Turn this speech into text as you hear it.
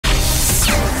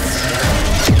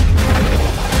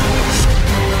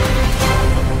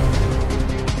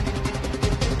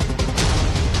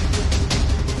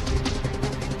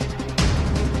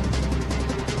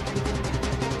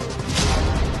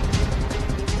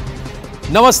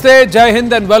Namaste, Jai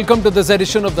Hind and welcome to this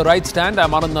edition of The Right Stand.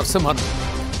 I'm Anand Narsimhan.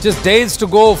 Just days to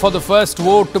go for the first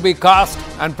vote to be cast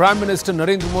and Prime Minister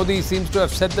Narendra Modi seems to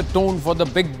have set the tone for the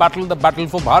big battle, the battle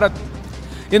for Bharat.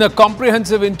 In a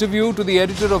comprehensive interview to the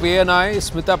editor of ANI,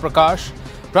 Smita Prakash,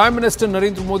 Prime Minister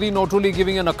Narendra Modi not only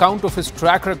giving an account of his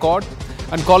track record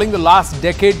and calling the last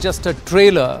decade just a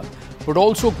trailer, but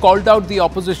also called out the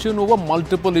opposition over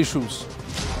multiple issues.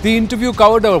 The interview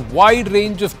covered a wide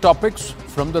range of topics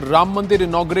from the Ram Mandir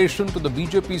inauguration to the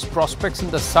BJP's prospects in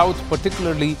the south,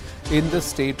 particularly in the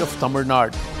state of Tamil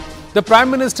Nadu. The Prime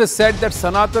Minister said that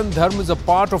Sanatan Dharma is a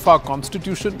part of our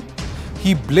constitution.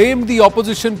 He blamed the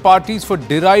opposition parties for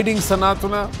deriding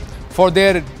Sanatana for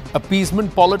their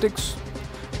appeasement politics.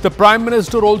 The Prime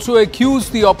Minister also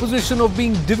accused the opposition of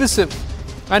being divisive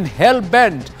and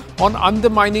hell-bent on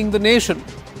undermining the nation.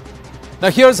 Now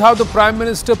here's how the Prime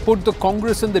Minister put the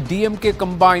Congress and the DMK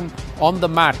combined on the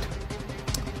mat.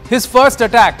 His first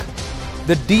attack,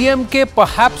 the DMK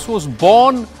perhaps was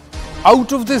born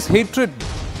out of this hatred.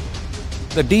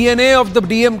 The DNA of the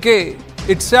DMK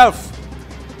itself.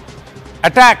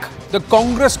 Attack, the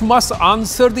Congress must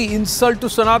answer the insult to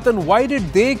Sanatan. Why did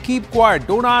they keep quiet?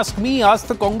 Don't ask me, ask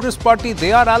the Congress party.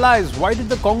 They are allies. Why did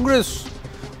the Congress,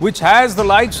 which has the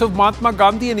likes of Mahatma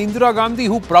Gandhi and Indira Gandhi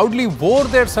who proudly wore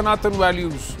their Sanatan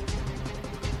values,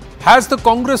 has the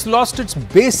Congress lost its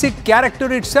basic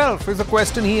character itself, is a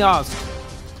question he asked.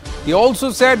 He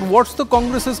also said, what's the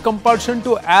Congress's compulsion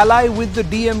to ally with the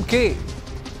DMK?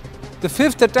 The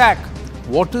fifth attack,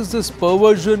 what is this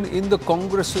perversion in the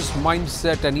Congress's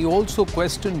mindset? And he also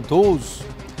questioned those.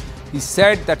 He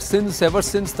said that ever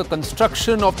since the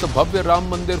construction of the Bhavya Ram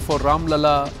Mandir for Ram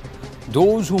Lala,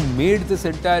 those who made this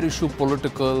entire issue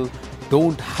political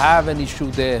don't have an issue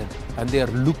there and they are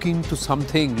looking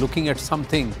at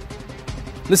something.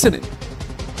 Listen in.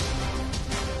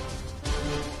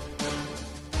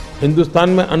 Hindustan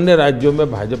में अन्य राज्यों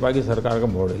में भाजपा की सरकार का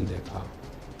model देखा।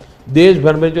 देश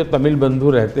भर में जो तमिल बंधु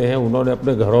रहते हैं उन्होंने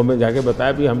अपने घरों में जाके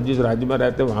बताया भी हम जिस राज्य में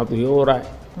रहते हैं वहाँ तो ये हो रहा है।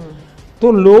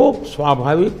 तो लोग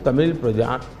स्वाभाविक तमिल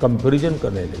प्रजा कंपैरिजन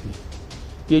करने लगी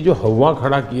कि जो हवा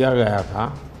खड़ा किया गया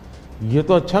था ये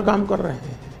तो अच्छा काम कर रहे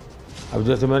हैं। अब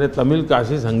जैसे मैंने तमिल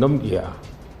काशी संगम किया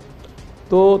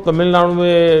तो तमिलनाडु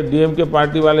में डीएमके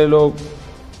पार्टी वाले लोग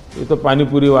ये तो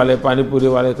पानीपुरी वाले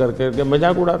करके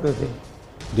मजाक उड़ाते थे,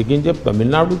 लेकिन जब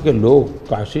तमिलनाडु के लोग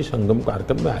काशी संगम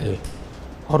कार्यक्रम में आए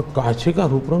और काशी का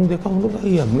रूप रंग देखा उन्होंने कहा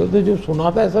ये हमने तो जो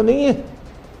सुना था ऐसा नहीं है,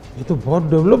 ये तो बहुत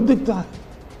डेवलप दिखता है,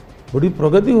 बड़ी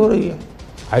प्रगति हो रही है,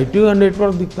 आईटी का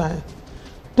नेटवर्क दिखता है।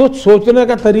 तो सोचने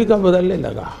का तरीका बदलने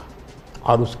लगा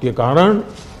और उसके कारण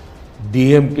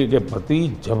डीएमके के प्रति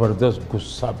जबरदस्त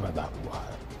गुस्सा पैदा हुआ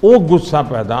है। वो गुस्सा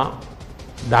पैदा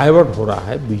डाइवर्ट हो रहा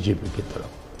है बीजेपी की तरफ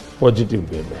पॉजिटिव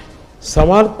वे में।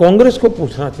 सवाल कांग्रेस को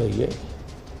पूछना चाहिए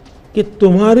कि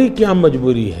तुम्हारी क्या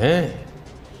मजबूरी है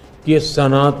कि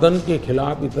सनातन के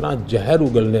खिलाफ इतना जहर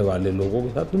उगलने वाले लोगों के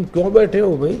साथ तुम क्यों बैठे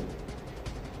हो भाई?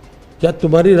 क्या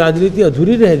तुम्हारी राजनीति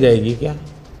अधूरी रह जाएगी क्या?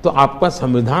 तो आपका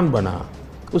संविधान बना,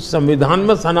 उस संविधान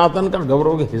में सनातन का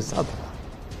गौरव का हिस्सा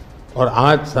था और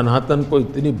आज सनातन को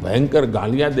इतनी भयंकर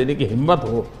गालियां देने की हिम्मत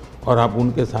हो और आप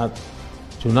उनके साथ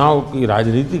चुनाव की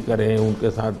राजनीति करें, उनके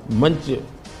साथ मंच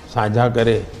साझा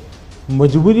करें।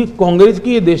 मजबूरी कांग्रेस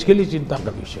की ये देश के लिए चिंता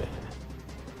का विषय है।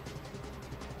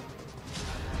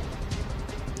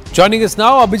 Joining us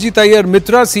now, Abhijit Iyer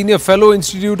Mitra, Senior Fellow,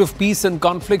 Institute of Peace and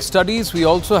Conflict Studies. We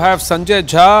also have Sanjay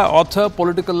Jha, author,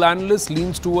 political analyst,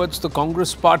 leans towards the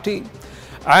Congress party.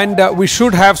 And we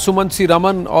should have Sumansi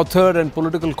Raman, author and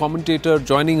political commentator,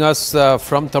 joining us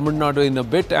from Tamil Nadu in a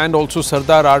bit. And also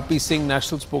Sardar R.P. Singh,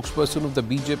 national spokesperson of the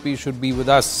BJP, should be with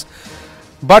us.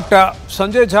 But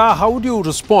Sanjay Jha, how would you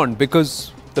respond?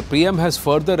 Because the PM has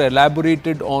further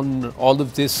elaborated on all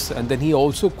of this, and then he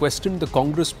also questioned the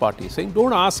Congress party, saying,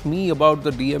 don't ask me about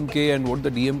the DMK and what the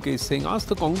DMK is saying, ask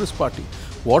the Congress party.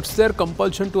 What's their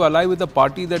compulsion to ally with a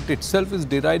party that itself is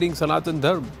deriding Sanatan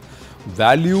Dharma?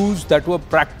 Values that were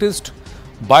practiced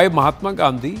by Mahatma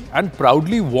Gandhi and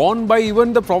proudly worn by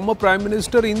even the former Prime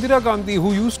Minister Indira Gandhi,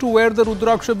 who used to wear the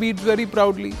Rudraksha beads very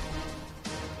proudly.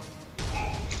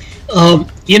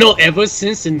 Ever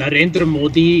since Narendra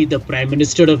Modi, the Prime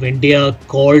Minister of India,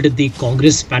 called the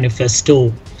Congress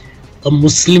manifesto a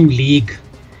Muslim League,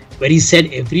 where he said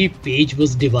every page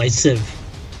was divisive,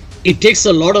 it takes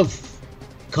a lot of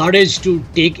courage to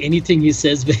take anything he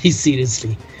says very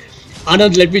seriously.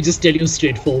 Anand, let me just tell you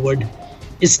straightforward.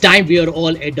 It's time we are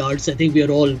all adults. I think we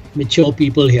are all mature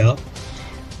people here.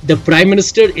 The Prime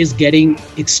Minister is getting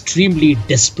extremely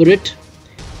desperate.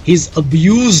 He's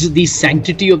abused the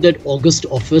sanctity of that august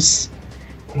office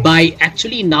by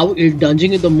actually now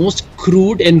indulging in the most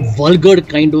crude and vulgar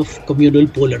kind of communal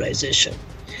polarization.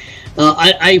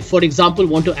 I, for example,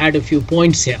 want to add a few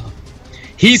points here.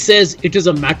 He says it is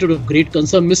a matter of great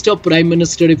concern. Mr. Prime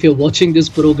Minister, if you're watching this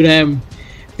program,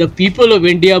 the people of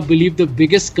India believe the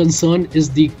biggest concern is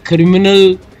the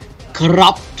criminal,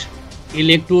 corrupt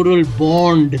electoral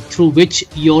bond through which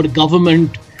your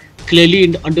government,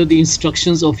 clearly under the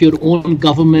instructions of your own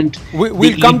government.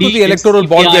 We'll come to the electoral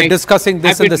bond. We're discussing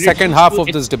this in the second half of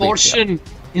this debate. Yeah.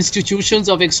 Institutions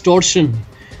of extortion.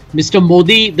 Mr.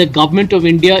 Modi, the government of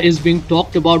India is being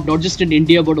talked about not just in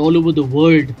India but all over the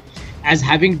world as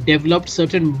having developed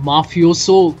certain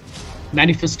mafioso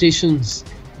manifestations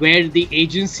where the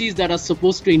agencies that are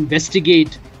supposed to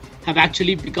investigate have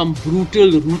actually become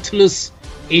brutal, ruthless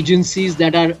agencies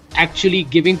that are actually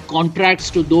giving contracts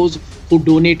to those who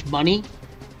donate money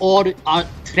or are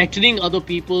threatening other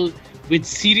people with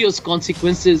serious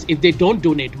consequences if they don't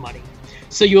donate money.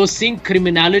 So you're seeing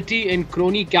criminality and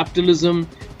crony capitalism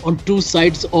on two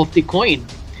sides of the coin.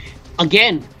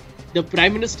 Again, the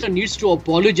Prime Minister needs to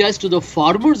apologize to the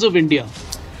farmers of India.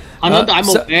 Anand, I'm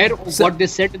aware of what they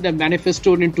said in the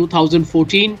manifesto in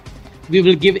 2014. We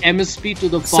will give MSP to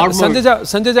the farmers.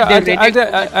 Sanjay,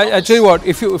 I tell you what,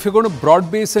 if you're going to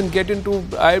broad base and get into,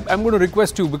 I'm going to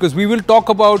request you, because we will talk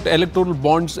about electoral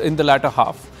bonds in the latter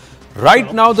half.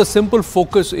 Right now, the simple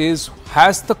focus is,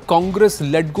 has the Congress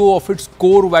let go of its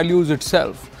core values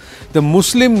itself? The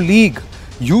Muslim League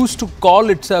used to call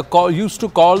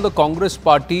the Congress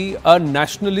party a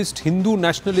nationalist, Hindu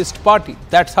nationalist party.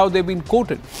 That's how they've been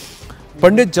quoted.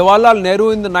 Pandit Jawaharlal Nehru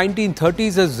in the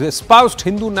 1930s has espoused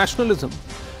Hindu nationalism.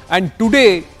 And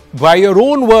today, by your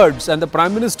own words and the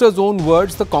Prime Minister's own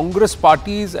words, the Congress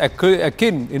party is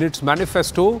akin in its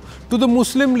manifesto to the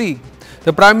Muslim League.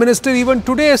 The Prime Minister even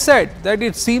today said that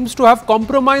it seems to have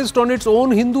compromised on its own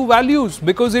Hindu values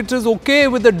because it is okay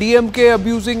with the DMK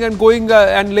abusing and going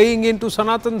and laying into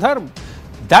Sanatan Dharma.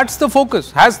 That's the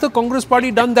focus. Has the Congress party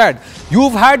done that?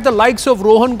 You've had the likes of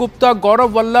Rohan Gupta,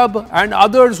 Gaurav Vallabh and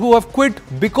others who have quit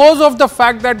because of the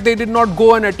fact that they did not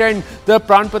go and attend the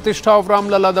Pran Pratishtha of Ram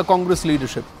Lalla, the Congress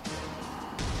leadership.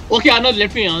 Okay, Anand,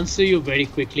 let me answer you very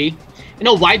quickly. You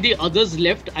know, why the others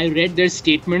left, I read their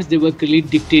statements. They were clearly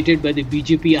dictated by the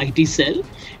BJP IT cell.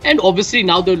 And obviously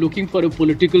now they're looking for a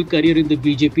political career in the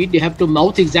BJP. They have to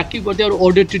mouth exactly what they are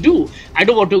ordered to do. I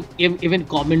don't want to even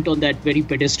comment on that very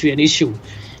pedestrian issue.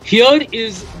 Here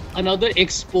is another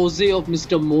expose of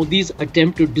Mr. Modi's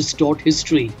attempt to distort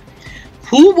history.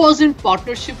 Who was in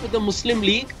partnership with the Muslim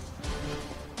League?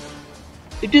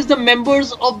 It is the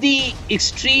members of the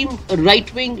extreme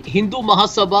right-wing Hindu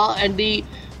Mahasabha and the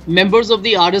members of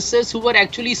the RSS who were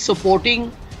actually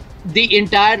supporting the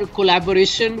entire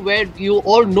collaboration, where you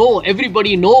all know,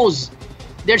 everybody knows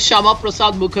that Shama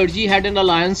Prasad Mukherjee had an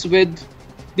alliance with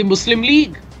the Muslim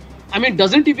League. I mean,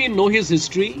 doesn't even know his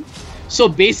history. So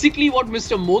basically what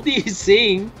Mr. Modi is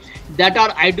saying, that our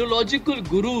ideological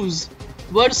gurus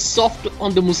were soft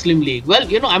on the Muslim League. Well,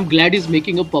 you know, I'm glad he's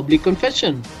making a public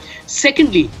confession.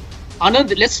 Secondly,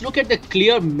 Anand, let's look at the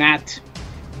clear math.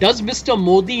 Does Mr.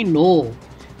 Modi know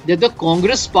that the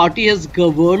Congress party has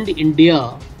governed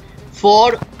India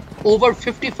for over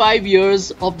 55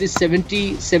 years of the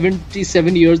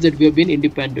 77 years that we have been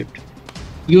independent?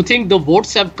 You think the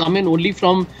votes have come in only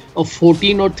from a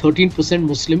 14 or 13%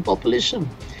 Muslim population?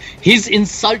 He's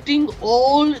insulting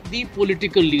all the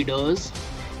political leaders.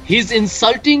 He's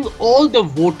insulting all the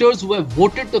voters who have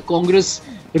voted the Congress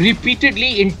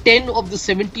repeatedly in 10 of the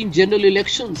 17 general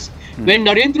elections. When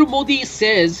Narendra Modi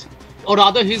says, or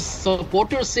rather his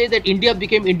supporters say, that India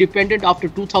became independent after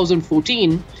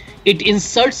 2014, it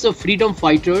insults the freedom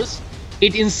fighters,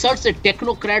 it insults the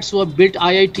technocrats who have built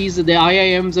IITs, the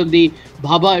IIMs and the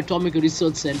Bhabha Atomic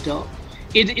Research Center.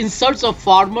 It insults the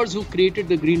farmers who created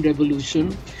the Green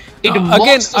Revolution.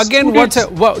 Once again,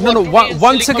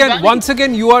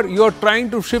 you are trying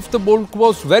to shift the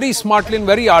goalpost very smartly and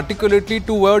very articulately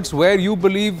towards where you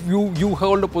believe you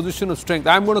hold a position of strength.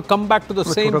 I'm going to come back to the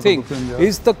same thing.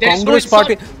 Is the Congress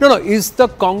party is the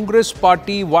Congress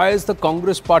party? Why is the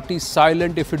Congress party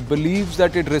silent if it believes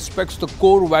that it respects the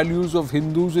core values of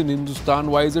Hindus in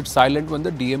Hindustan? Why is it silent when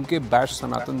the DMK bash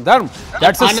Sanatan Dharma?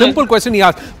 That's a simple question he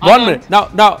asked. 1 minute.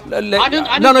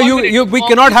 We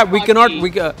cannot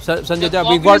have. Sanjay,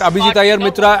 we got Abhijit Iyer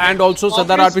Mitra and also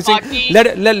Sardar RP Singh.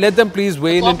 Let them please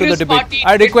weigh in into the debate.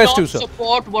 I request you, sir.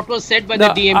 Support what was said by the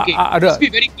DMK. Let's be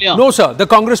very clear. No, sir. The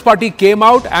Congress party came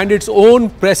out and its own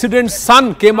president's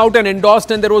son came out and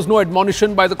endorsed, and there was no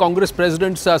admonition by the Congress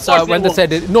president's when they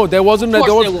said it. No, there wasn't.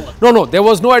 There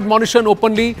was no admonition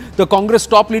openly. The Congress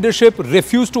top leadership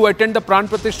refused to attend the Pran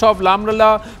Pratishtha of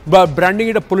Lamlala, branding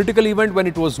it a political event when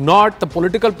it was not. The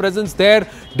political presence there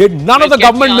did none of the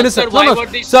government ministers.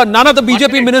 Sir, none of the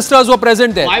BJP ministers were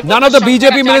present there. None of the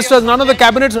BJP ministers, none of the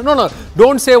cabinets. No.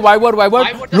 Don't say why were.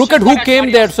 Look at who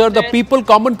came there, sir. The people,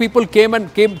 common people came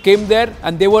there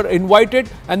and they were invited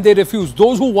and they refused.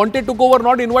 Those who wanted to go were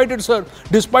not invited, sir,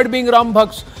 despite being Ram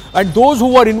Bhaks. And those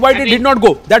who were invited did not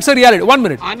go. That's a reality. 1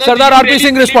 minute. Sardar RP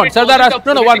Singh respond.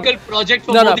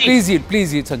 Please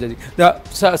yield, Sanjay ji.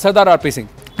 Sardar RP Singh,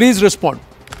 please respond.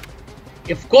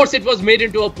 Of course, it was made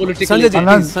into a political Sanjay ji,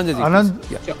 event. please. Sanjay ji, Anand,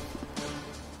 please. Yeah.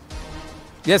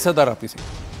 Yes, Sardar RP Singh.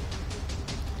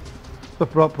 The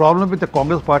problem with the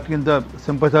Congress party and the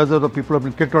sympathizers, the people who have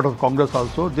been kicked out of Congress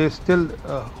also, they still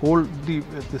hold the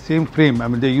same frame. I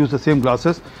mean, they use the same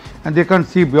glasses and they can't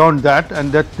see beyond that,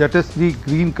 and that is the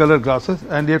green color glasses,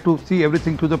 and they have to see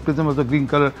everything through the prism of the green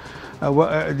color.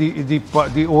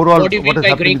 The overall what is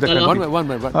happening with the country. One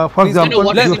minute. For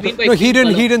example, he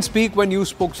didn't speak when you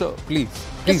spoke, sir. Please.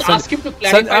 Just ask him to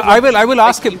clarify. I will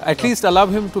ask him. At least allow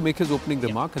him to make his opening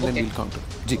remark, and then we'll counter.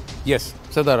 Yes,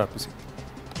 Sardar RP Singh.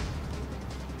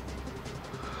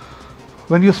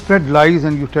 When you spread lies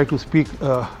and you try to speak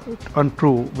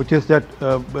untrue, which is that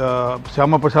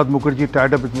Shyama Prasad Mukherjee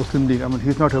tied up with Muslim League. I mean,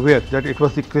 he's not aware that it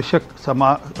was the Krishak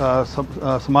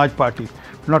Samaj Party,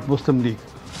 not Muslim League.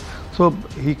 So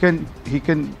he can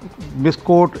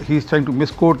misquote. He's trying to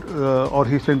misquote or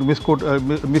he's trying to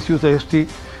misuse the history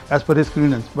as per his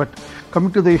grievance. But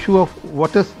coming to the issue of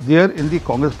what is there in the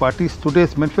Congress party's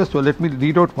today's manifesto, let me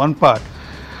read out one part.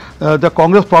 The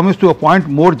Congress promised to appoint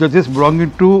more judges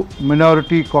belonging to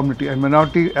minority community, and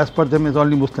minority as per them is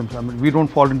only Muslims. I mean, we don't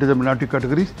fall into the minority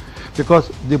categories because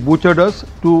they butchered us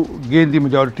to gain the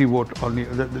majority vote only.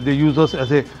 They use us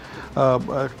as a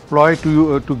ploy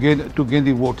to gain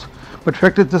the votes. But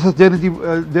fact is, this is there in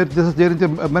the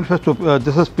manifesto.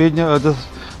 This is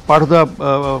part of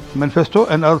the manifesto,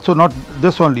 and also not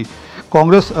this only.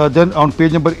 Congress then on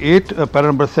page number 8, para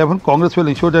number 7, Congress will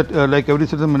ensure that like every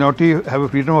citizen minority have a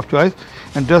freedom of choice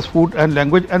and dress, food and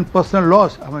language and personal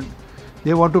laws. I mean,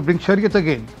 they want to bring Shariat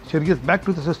again. Shariat back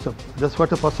to the system. That's what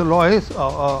the personal law is.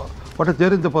 What is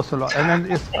there in the personal law, and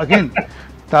then it's again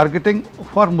targeting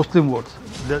for Muslim votes.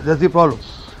 That's the problem.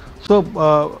 So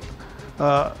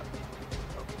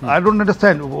I don't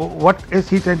understand what is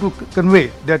he trying to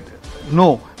convey, that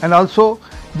no. And also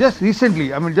just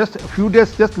recently, I mean, just a few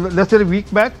days, just less than a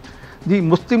week back, the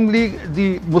Muslim League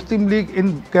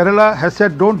in Kerala has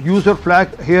said, don't use your flag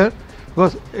here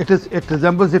because it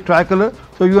resembles the tricolor.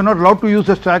 So you are not allowed to use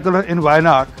the tricolor in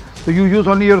Wayanad. So you use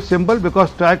only your symbol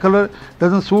because tricolor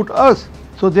doesn't suit us.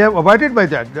 So they have abided by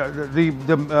that.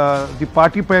 The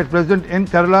party president in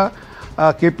Kerala,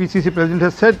 KPCC president,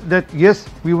 has said that yes,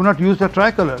 we will not use the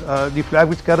tricolor, the flag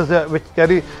which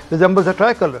resembles the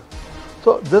tricolor.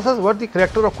 So this is what the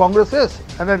character of Congress is,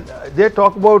 and then they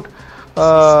talk about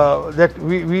that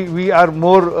we are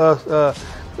more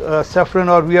saffron,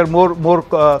 or we are more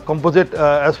composite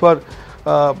as far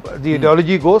the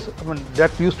ideology goes. I mean,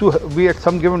 that used to be at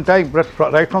some given time, but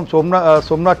right from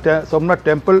Somnath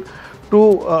temple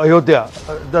to Ayodhya,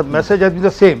 the message has been the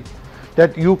same,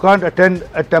 that you can't attend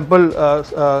a temple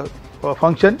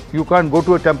function, you can't go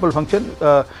to a temple function.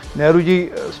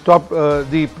 Nehruji stopped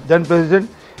the then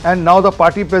president, and now the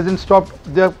party president stopped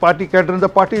their party cadre and the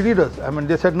party leaders. I mean,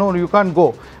 they said no, you can't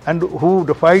go. And who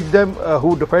defied them,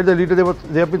 who defied the leader,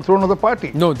 they have been thrown off the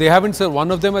party. No, they haven't, sir. One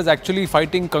of them is actually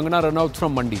fighting Kangana Ranaut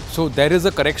from Mandir. So there is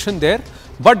a correction there.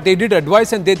 But they did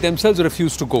advise and they themselves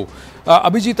refused to go.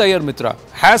 Abhijit Iyer Mitra,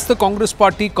 has the Congress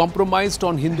party compromised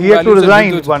on Hindu values? He had to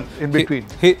resign one in between.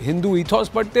 Hindu ethos,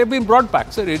 but they've been brought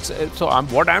back, sir.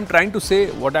 What I'm trying to say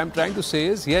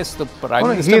is, yes, the Prime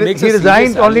Minister makes a serious allegation. He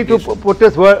resigned only to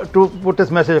put his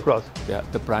message across. Yeah,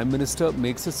 the Prime Minister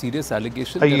makes a serious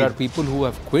allegation. There are people who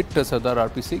have quit Sardar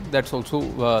RP Singh. That's also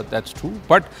that's true.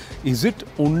 But is it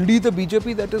only the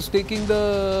BJP that is taking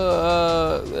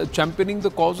the championing the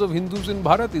cause of Hindus in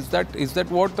Bharat? Is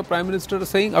that what the Prime Minister is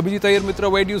saying? Abhijit Iyer Mitra,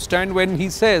 where do you stand when he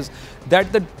says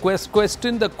that the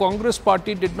Congress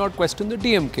party did not question the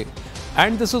DMK?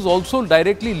 And this is also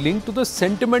directly linked to the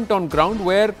sentiment on ground,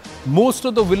 where most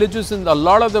of the villages,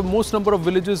 most number of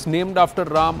villages named after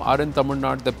Ram are in Tamil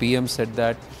Nadu. The PM said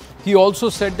that. He also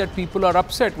said that people are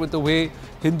upset with the way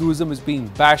Hinduism is being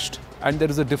bashed and there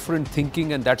is a different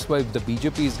thinking, and that's why the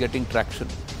BJP is getting traction.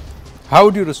 How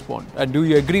do you respond? And do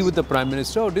you agree with the Prime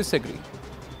Minister or disagree?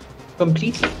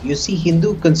 Completely. You see,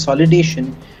 Hindu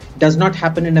consolidation does not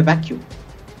happen in a vacuum.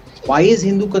 Why is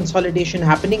Hindu consolidation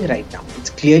happening right now? It's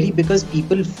clearly because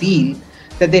people feel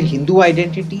that their Hindu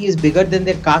identity is bigger than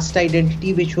their caste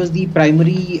identity, which was the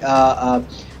primary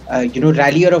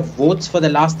rallier of votes for the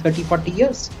last 30-40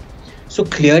 years. So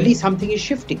clearly something is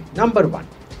shifting, number one.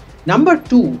 Number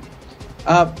two,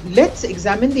 let's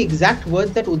examine the exact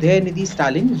words that Udayanithi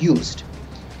Stalin used.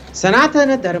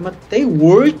 Sanatana Dharmatte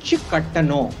Vorch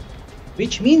Kattano,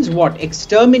 which means what?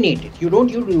 Exterminate it. You don't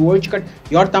use Vorch Kat.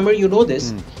 Your Tamil, you know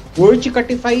this. Vorch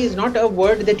Kattify is not a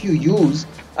word that you use,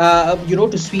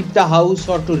 to sweep the house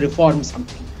or to reform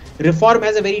something. Reform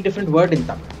has a very different word in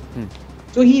Tamil.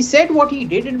 So he said what he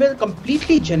did with a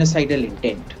completely genocidal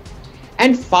intent.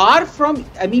 And far from,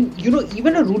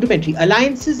 even a rudimentary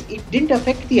alliances, it didn't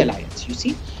affect the alliance, you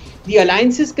see. The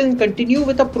alliances can continue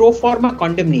with a pro forma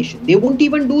condemnation. They won't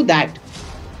even do that.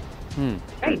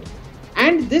 Right?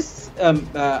 And this, their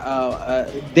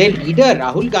leader,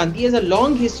 Rahul Gandhi, has a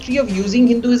long history of using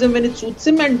Hinduism when it suits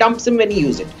him and dumps him when he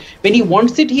uses it. When he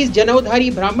wants it, he is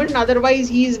Janaudhari Brahman, otherwise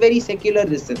he is very secular,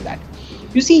 this and that.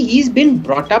 You see, he's been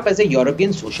brought up as a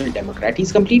European social democrat.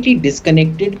 He's completely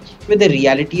disconnected with the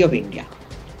reality of India,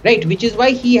 right? Which is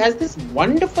why he has this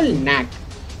wonderful knack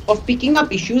of picking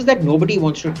up issues that nobody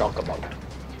wants to talk about.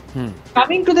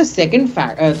 Coming to the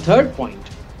third point,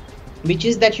 which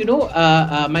is that,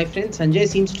 my friend Sanjay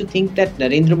seems to think that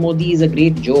Narendra Modi is a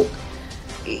great joke.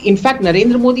 In fact,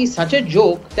 Narendra Modi is such a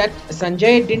joke that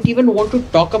Sanjay didn't even want to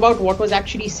talk about what was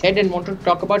actually said and wanted to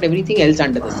talk about everything else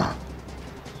under the sun.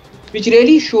 Which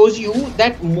really shows you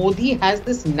that Modi has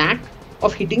this knack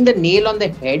of hitting the nail on the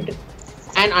head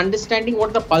and understanding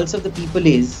what the pulse of the people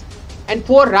is. And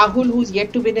poor Rahul, who's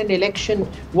yet to win an election,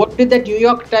 what did that New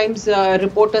York Times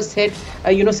reporter said?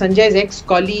 Sanjay's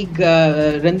ex-colleague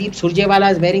Randeep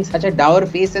Surjewala is wearing such a dour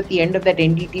face at the end of that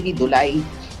NDTV Dhulai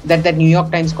that New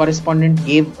York Times correspondent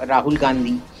gave Rahul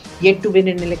Gandhi, yet to win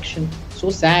an election. So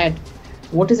sad.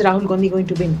 What is Rahul Gandhi going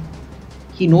to win?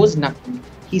 He knows nothing.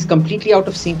 He's completely out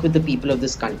of sync with the people of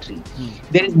this country.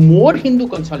 There is more Hindu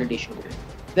consolidation going on.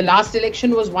 The last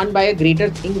election was won by a greater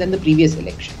thing than the previous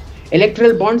election.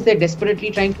 Electoral bonds, they're desperately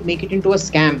trying to make it into a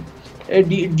scam.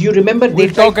 Do you remember? We'll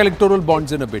talk electoral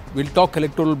bonds in a bit.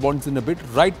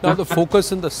 Right now, the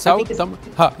focus in the south.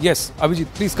 Yes, Abhijit,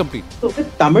 please complete. So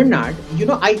with Tamil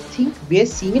Nadu, I think we're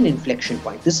seeing an inflection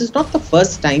point. This is not the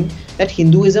first time that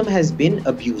Hinduism has been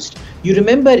abused. You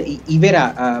remember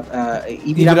Ivera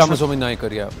Ramaswamy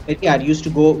Naikar, used to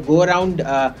go around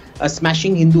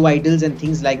smashing Hindu idols and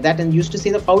things like that, and used to say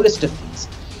the foulest of things.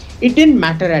 It didn't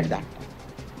matter at that time.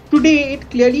 Today, it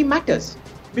clearly matters.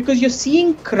 Because you're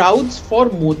seeing crowds for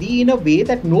Modi in a way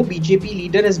that no BJP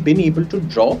leader has been able to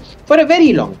draw for a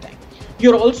very long time.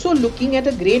 You're also looking at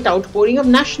a great outpouring of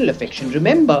national affection.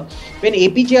 Remember, when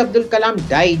APJ Abdul Kalam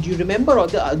died, you remember all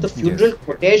the funeral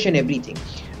cortege and everything.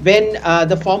 When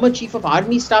the former chief of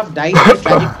army staff died in a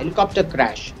tragic helicopter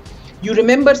crash, you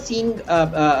remember seeing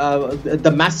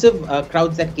the massive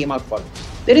crowds that came out for it.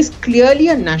 There is clearly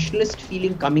a nationalist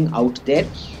feeling coming out there.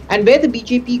 And where the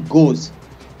BJP goes,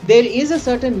 there is a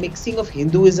certain mixing of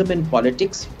Hinduism and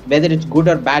politics. Whether it's good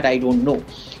or bad, I don't know.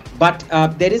 But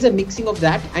there is a mixing of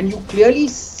that, and you clearly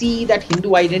see that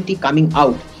Hindu identity coming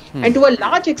out. And to a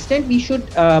large extent, we should,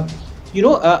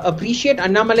 appreciate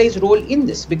Annamalai's role in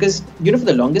this. Because, for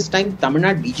the longest time, Tamil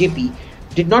Nadu BJP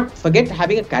did not forget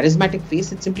having a charismatic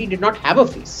face. It simply did not have a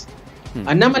face.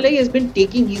 Annamalai has been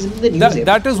taking, he's in the news.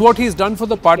 That is what he's done for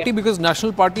the party, because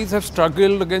national parties have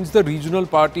struggled against the regional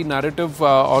party narrative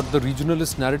or the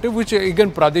regionalist narrative, which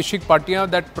again Pradeshik Partiyan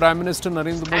that Prime Minister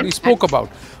Narendra Modi spoke about.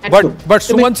 But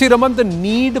Sumansi Raman, the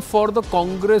need for the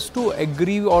Congress to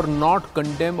agree or not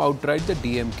condemn outright the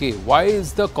DMK. Why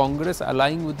is the Congress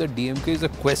allying with the DMK is a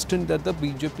question that the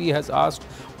BJP has asked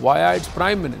via its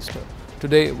Prime Minister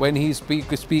today when he is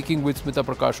speaking with Smita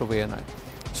Prakash of ANI.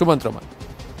 Sumant Raman.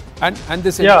 And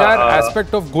this entire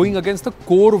aspect of going against the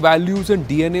core values and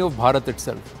DNA of Bharat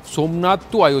itself,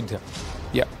 Somnath to Ayodhya.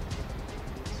 Yeah.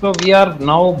 So we are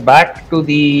now back to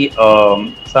the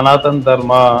Sanatan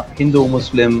Dharma,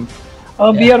 Hindu-Muslim.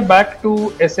 We are back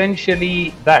to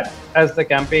essentially that as the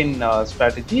campaign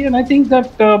strategy. And I think that,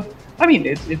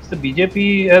 it's the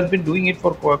BJP has been doing it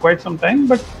for quite some time,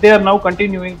 but they are now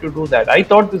continuing to do that. I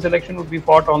thought this election would be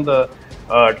fought on the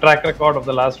track record of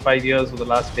the last 5 years or the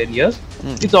last 10 years.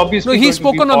 It's obviously. No, he's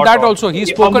spoken on that also. He's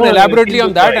spoken elaborately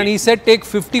on that, and he said take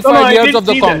 55 years of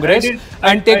the Congress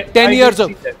and take 10 years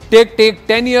of take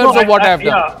 10 years of what I have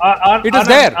done. It is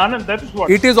there. Anand, that is what.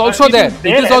 It is also there.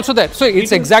 It is also there. So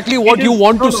it's exactly what you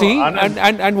want to see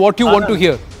and what you want to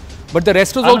hear. But the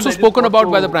rest was also spoken about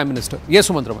by the Prime Minister. Yes,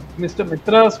 Sumantraman. Mr.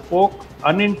 Mitra spoke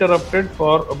uninterrupted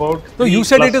for about. No, you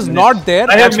said it is not there.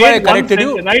 That's why I corrected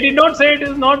you. I did not say it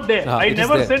is not there. I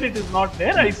never said it is not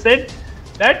there. I said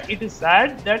that it is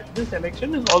sad that this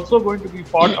election is also going to be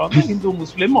fought on the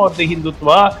Hindu-Muslim or the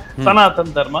Hindutva,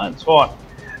 Sanatan Dharma, and so on.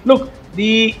 Look,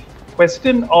 the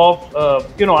question of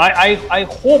I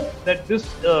hope that this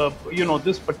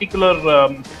this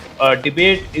particular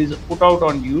debate is put out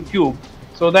on YouTube,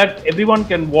 so that everyone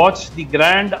can watch the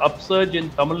grand upsurge in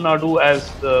Tamil Nadu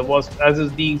as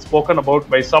is being spoken about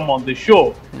by some on the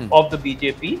show of the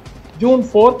BJP. June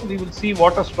 4th, we will see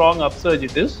what a strong upsurge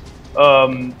it is.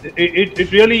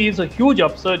 It really is a huge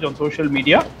upsurge on social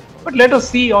media. But let us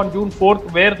see on June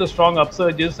 4th where the strong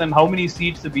upsurge is and how many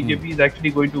seats the BJP is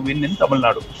actually going to win in Tamil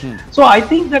Nadu. So I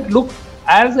think that, look,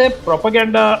 as a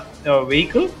propaganda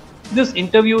vehicle, this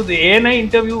interview, the ANI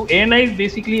interview, ANI is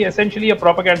basically essentially a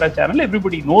propaganda channel.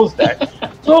 Everybody knows that.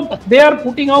 So they are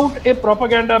putting out a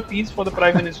propaganda piece for the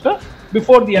Prime Minister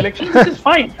before the election, which is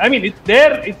fine. I mean, it's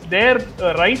their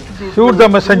right to shoot the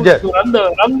messenger, to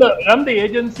run the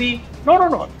agency.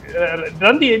 No.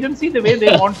 Run the agency the way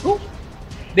they want to.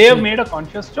 They have made a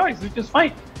conscious choice, which is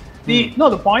fine. The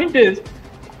point is,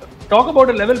 talk about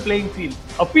a level playing field.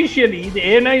 Officially,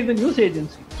 the ANI is the news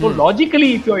agency. So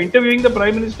logically, if you are interviewing the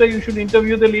Prime Minister, you should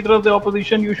interview the leader of the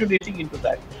opposition. You should be looking into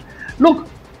that. Look,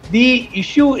 the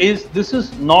issue is, this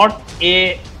is not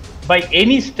by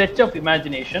any stretch of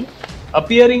imagination,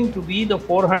 appearing to be the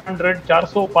 400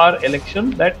 400 par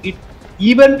election that it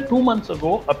even 2 months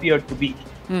ago appeared to be.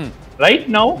 Right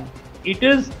now, it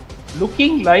is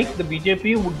looking like the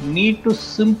BJP would need to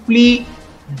simply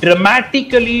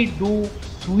dramatically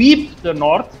sweep the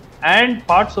north and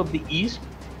parts of the east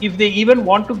if they even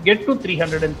want to get to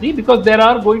 303, because there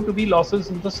are going to be losses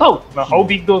in the south. Now, how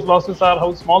big those losses are,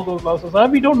 how small those losses are,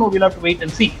 we don't know. We'll have to wait and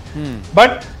see.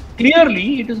 But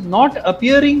clearly, it is not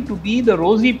appearing to be the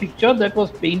rosy picture that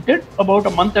was painted about a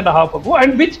month and a half ago,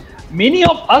 and which many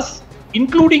of us,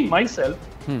 including myself,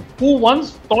 who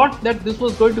once thought that this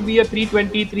was going to be a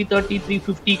 320, 330,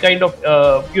 350 kind of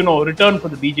return for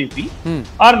the BJP,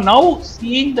 are now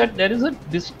seeing that there is a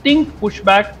distinct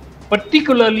pushback,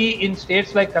 particularly in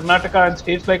states like Karnataka and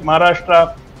states like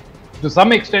Maharashtra, to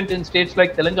some extent in states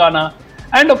like Telangana,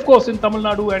 and of course in Tamil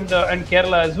Nadu and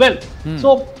Kerala as well.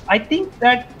 So I think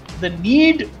that the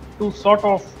need to sort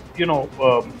of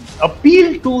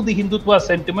appeal to the Hindutva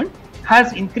sentiment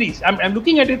has increased. I'm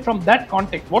looking at it from that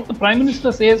context. What the Prime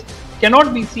Minister says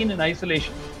cannot be seen in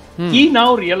isolation. He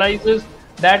now realizes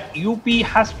that UP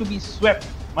has to be swept,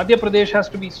 Madhya Pradesh has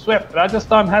to be swept,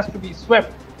 Rajasthan has to be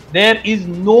swept. There is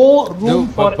no room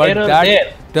for error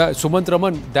there.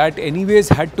 Sumantraman, that anyways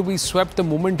had to be swept the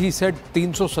moment he said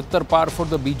 370 par for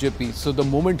the BJP. So the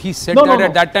moment he said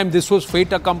at that time, this was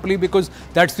fait accompli, because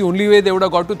that's the only way they would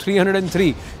have got to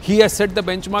 303. He has set the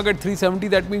benchmark at 370.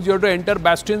 That means you have to enter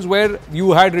bastions where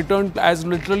you had returned as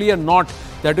literally a knot.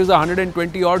 That is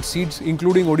 120 odd seats,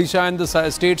 including Odisha and the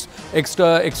states,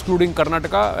 excluding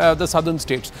Karnataka, the southern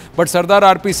states. But Sardar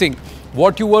RP Singh,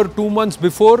 what you were 2 months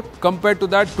before compared to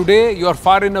that, today you are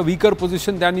far in a weaker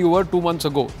position than you were 2 months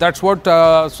ago. That's what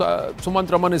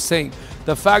Sumantraman is saying.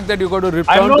 The fact that you got to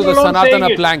return to the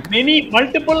Sanatana plank. Many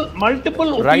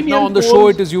multiple right now on the show,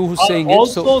 it is you who's saying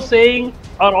it.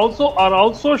 Are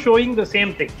also showing the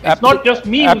same thing. It's not just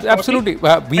me. Absolutely,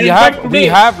 we are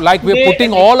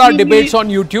putting all our debates on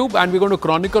YouTube, and we're going to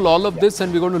chronicle all of this,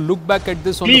 and we're going to look back at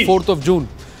this on the 4th of June.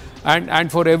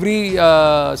 And for every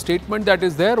statement that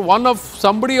is there,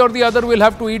 somebody or the other will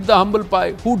have to eat the humble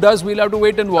pie. Who does? We'll have to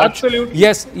wait and watch. Absolutely.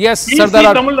 Yes,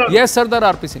 Sardar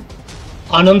RP Singh.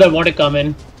 Anand, I want to come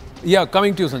in. Yeah,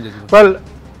 coming to you, Sanjay.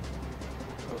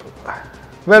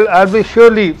 Well, I'll be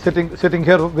surely sitting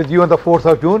here with you on the 4th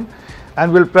of June,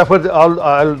 and we'll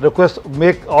I'll request,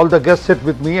 make all the guests sit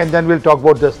with me, and then we'll talk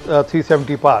about this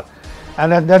 370 par.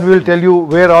 And then we'll tell you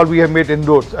where all we have made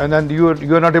inroads. And then you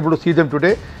are not able to see them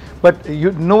today. But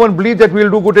no one believes that we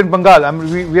will do good in Bengal. I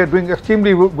mean, we are doing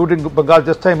extremely good in Bengal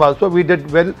this time also. We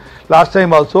did well last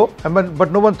time also.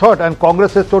 But no one thought. And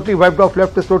Congress is totally wiped off,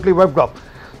 left is totally wiped off.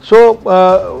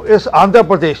 So, is Andhra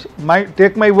Pradesh.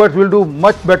 Take my words, we'll do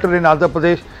much better in Andhra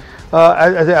Pradesh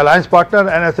as an alliance partner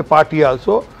and as a party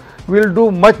also. we'll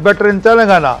do much better in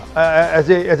Telangana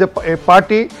as a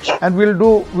party, and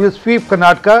we'll sweep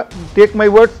Karnataka. Take my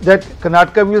words that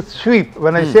Karnataka will sweep.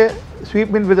 When I say sweep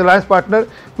means with alliance partner,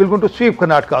 we're going to sweep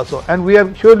Karnataka also, and we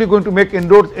are surely going to make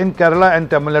inroads in Kerala and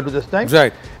Tamil Nadu this time.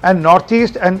 Right. And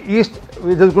Northeast and East,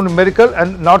 there's going to miracle,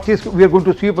 and Northeast we are going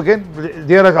to sweep again.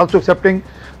 They are also accepting,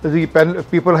 the panel,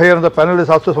 people here on the panel is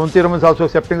also, Sontiram is also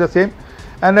accepting the same.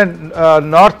 And then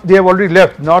North, they have already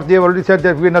left. North, they have already said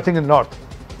that we are nothing in North.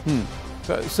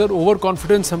 Sir,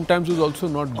 overconfidence sometimes is also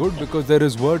not good, because there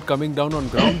is word coming down on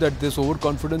ground that this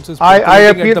overconfidence is. I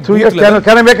appeal through your channel.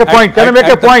 Can I make a point? Can I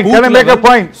make a point? Can I make a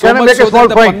point? Can I make a small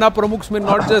point? The Panna Pramukhs may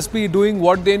not just be doing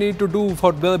what they need to do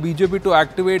for the BJP to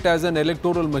activate as an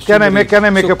electoral machine. Can I make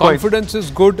a point? Confidence is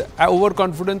good.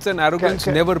 Overconfidence and arrogance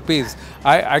never pays.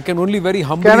 I can only very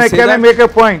humbly say that. Can I make a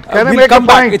point? Can I make a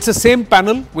point? It's the same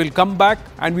panel. We'll come back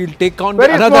and we'll take on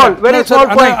very small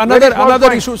point.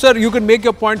 Another issue. Sir, you can make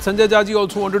your point. Sanjay Jaji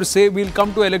also wanted to say we'll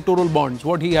come to electoral bonds.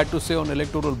 What he had to say on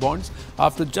electoral bonds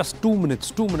after just 2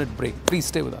 minutes, 2-minute break. Please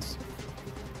stay with us.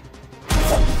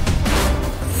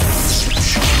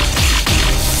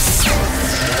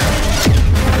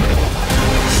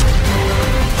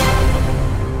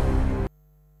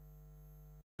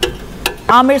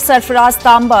 Amir Sarfaraz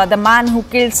Tamba, the man who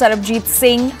killed Sarabjit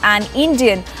Singh, an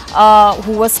Indian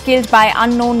who was killed by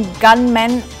unknown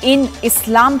gunmen in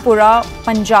Islampura,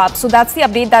 Punjab. So that's the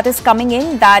update that is coming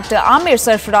in, that Amir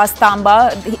Sarfaraz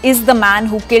Tamba is the man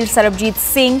who killed Sarabjit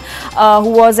Singh, who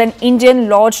was an Indian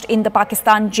lodged in the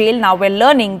Pakistan jail. Now we're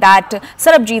learning that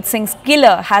Sarabjit Singh's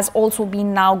killer has also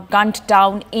been now gunned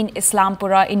down in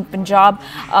Islampura in Punjab,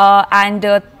 and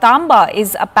Tamba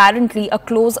is apparently a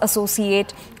close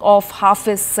associate of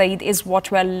Hafiz Saeed, is what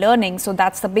we're learning. So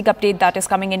that's the big update that is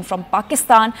coming in from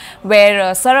Pakistan,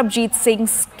 where Sarabjit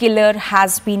Singh's killer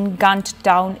has been gunned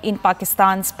down in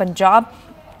Pakistan's Punjab.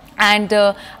 And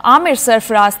Amir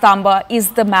Sarfaraz Tamba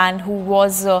is the man who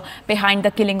was behind the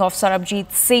killing of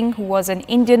Sarabjit Singh, who was an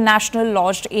Indian national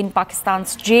lodged in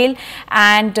Pakistan's jail.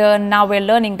 And now we're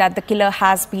learning that the killer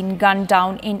has been gunned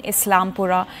down in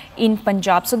Islampura in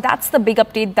Punjab. So that's the big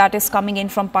update that is coming in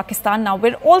from Pakistan. Now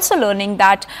we're also learning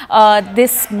that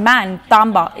this man,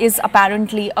 Tamba, is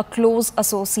apparently a close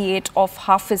associate of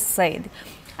Hafiz Saeed.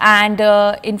 And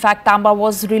in fact, Tamba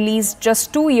was released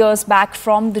just 2 years back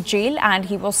from the jail, and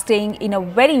he was staying in a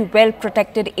very well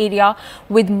protected area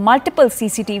with multiple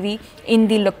CCTV in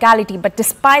the locality. But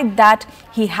despite that,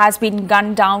 he has been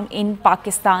gunned down in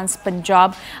Pakistan's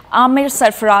Punjab. Amir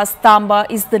Sarfaraz Tamba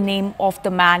is the name of the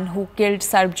man who killed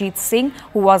Sarabjit Singh,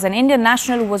 who was an Indian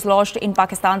national who was lodged in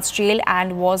Pakistan's jail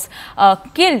and was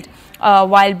killed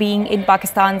while being in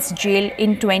Pakistan's jail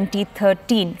in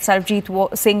 2013.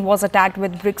 Sarabjit Singh was attacked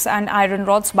with bricks and iron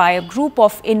rods by a group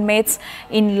of inmates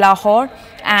in Lahore,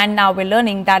 and now we're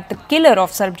learning that the killer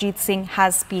of Sarabjit Singh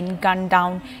has been gunned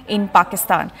down in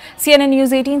Pakistan. CNN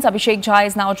News 18's Abhishek Jha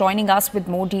is now joining us with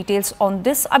more details on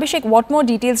this. Abhishek, what more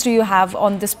details do you have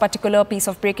on this particular piece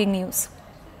of breaking news?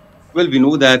 Well, we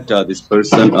know that this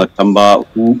person, Tamba,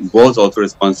 who was also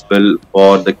responsible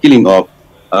for the killing of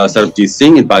Sarabjit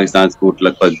Singh in Pakistan's Kot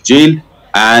Lakhpat jail,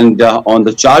 and on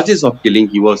the charges of killing,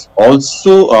 he was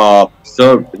also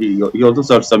served. He also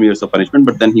served some years of punishment,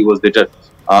 but then he was later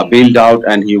bailed out,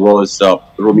 and he was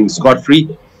roaming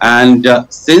scot-free. And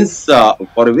since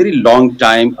for a very long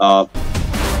time,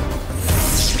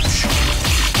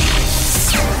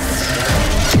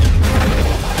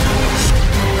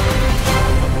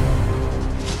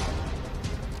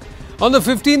 on the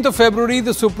 15th of February,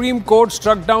 the Supreme Court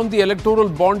struck down the electoral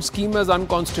bond scheme as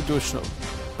unconstitutional.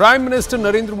 Prime Minister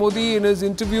Narendra Modi, in his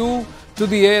interview to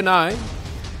the ANI,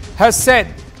 has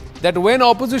said that when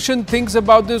opposition thinks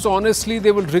about this honestly,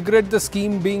 they will regret the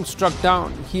scheme being struck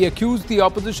down. He accused the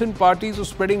opposition parties of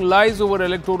spreading lies over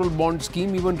electoral bond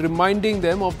scheme, even reminding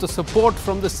them of the support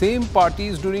from the same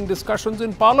parties during discussions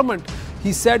in Parliament.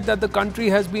 He said that the country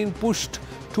has been pushed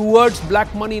towards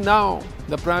black money now.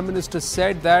 The Prime Minister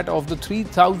said that of the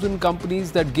 3,000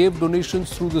 companies that gave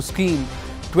donations through the scheme,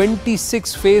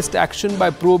 26 faced action by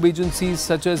probe agencies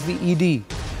such as the ED.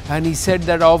 And he said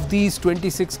that of these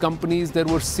 26 companies, there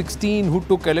were 16 who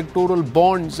took electoral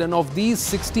bonds, and of these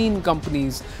 16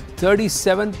 companies,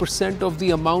 37% of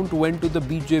the amount went to the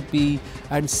BJP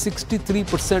and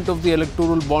 63% of the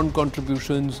electoral bond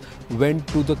contributions went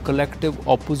to the collective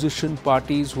opposition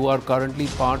parties who are currently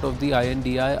part of the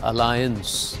INDI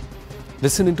alliance.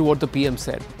 Listening to what the PM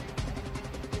said.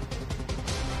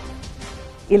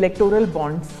 Electoral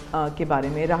bonds के बारे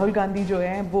में राहुल गांधी जो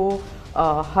हैं वो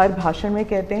हर भाषण में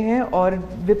कहते हैं और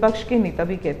विपक्ष के नेता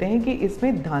भी कहते हैं कि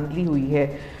इसमें धांधली हुई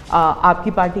है।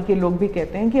 आपकी पार्टी के लोग भी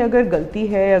कहते हैं कि अगर गलती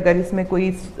है, अगर इसमें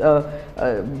कोई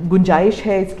गुंजाइश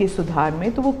है इसके सुधार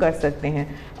में तो वो कर सकते हैं।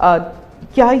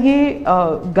 क्या ये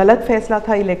गलत फैसला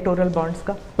था इलेक्टोरल बॉन्ड्स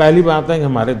का? पहली बात है कि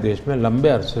हमारे देश में लंबे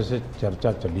अरसे से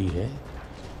चर्चा चली है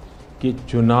कि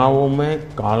चुनावों में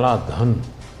काला धन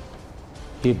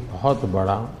एक बहुत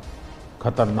बड़ा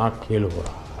खतरनाक खेल हो रहा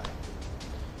है।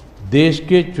 देश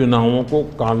के चुनावों को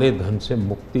काले धन से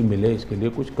मुक्ति मिले, इसके लिए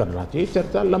कुछ करना चाहिए।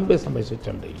 चर्चा लंबे समय से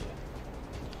चल रही है।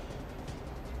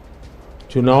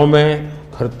 चुनाव में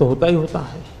खर्च तो होता ही होता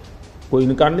है, कोई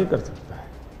इनकार नहीं कर सकता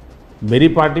है। मेरी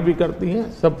पार्टी भी करती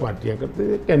है, सब पार्टियां करती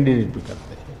हैं, कैंडिडेट भी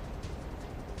करते हैं,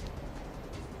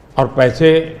 और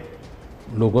पैसे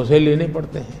लोगों से लेने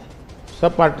पड़ते हैं,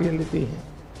 सब पार्टियां लेती हैं।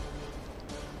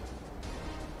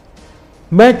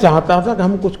 मैं चाहता था कि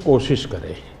हम कुछ कोशिश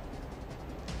करें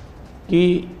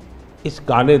कि इस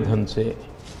काले धन से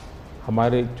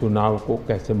हमारे चुनाव को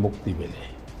कैसे मुक्ति मिले,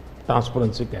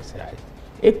 ट्रांसपेरेंसी कैसे आए।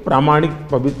 एक प्रामाणिक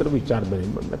पवित्र विचार मेरे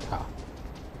मन में था,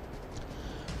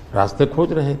 रास्ते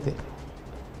खोज रहे थे।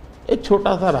 एक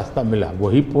छोटा सा रास्ता मिला,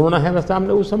 वही पूर्ण है। वैसे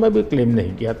हमने उस समय भी क्लेम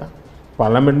नहीं किया था,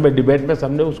 पार्लियामेंट में डिबेट में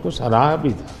सबने उसको सराहा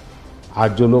भी था।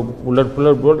 आज जो लोग उलट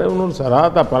पुलट बोल रहे हैं उन्होंने सराहा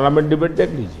था, पार्लियामेंट डिबेट देख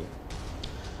लीजिए।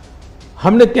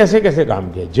 हमने कैसे कैसे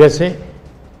काम किया, जैसे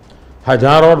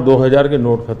 1000 और 2000 के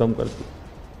नोट खत्म कर दिए।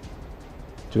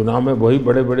 चुनाव में वही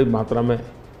बड़े बड़ी मात्रा में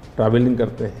ट्रैवलिंग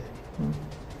करते हैं,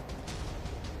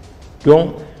 क्यों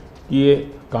कि ये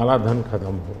काला धन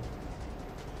खत्म हो।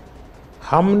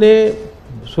 हमने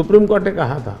सुप्रीम कोर्ट ने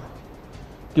कहा था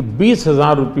कि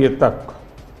 20,000 रुपये तक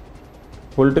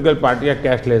पॉलिटिकल पार्टियां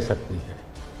कैश ले सकती हैं।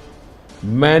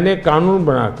 मैंने कानून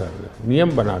बनाकर,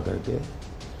 नियम बना करके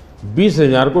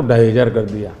 20,000 को 2,500 कर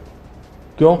दिया।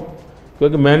 क्यों?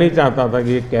 क्योंकि मैं नहीं चाहता था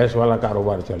कि ये कैश वाला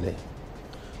कारोबार चले।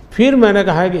 फिर मैंने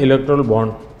कहा है कि इलेक्ट्रल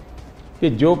बॉन्ड, कि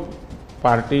जो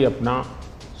पार्टी अपना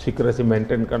सीक्रेसी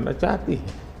मेंटेन करना चाहती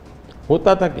है।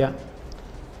 होता था क्या,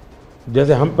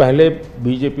 जैसे हम पहले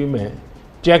बीजेपी में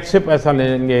चेक से पैसा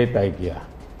लेंगे तय किया,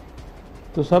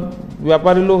 तो सब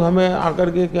व्यापारी लोग हमें आकर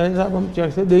के कहें साहब हम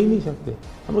चेक से दे ही नहीं सकते।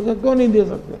 हमने कहा क्यों नहीं दे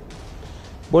सकते?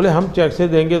 बोले हम चेक से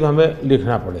देंगे तो हमें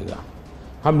लिखना पड़ेगा,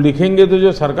 हम लिखेंगे तो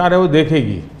जो सरकार है वो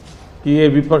देखेगी कि ये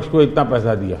विपक्ष को इतना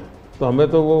पैसा दिया, तो हमें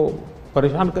तो वो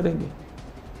परेशान करेंगे।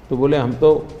 तो बोले हम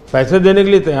तो पैसे देने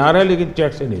के लिए तैयार है लेकिन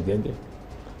चेक से नहीं देंगे।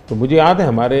 तो मुझे याद है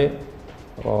हमारे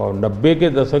 90 के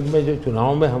दशक में जो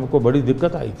चुनाव में हमको बड़ी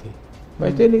दिक्कत आई थी,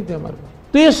 पैसे नहीं थे हमारे पास।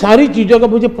 तो ये सारी चीज़ों का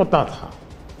मुझे पता था।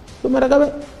 तो मैंने कहा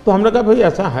तो हमने कहा भाई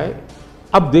ऐसा है,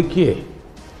 अब देखिए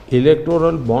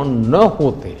इलेक्टोरल बॉन्ड न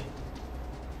होते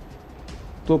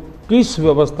तो किस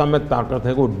व्यवस्था में ताकत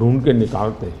है वो ढूंढ के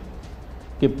निकालते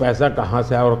कि पैसा कहाँ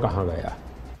से आया और कहाँ गया।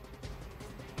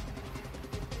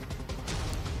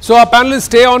 So our panelists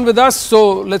stay on with us, so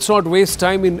let's not waste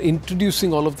time in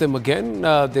introducing all of them again.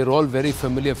 They're all very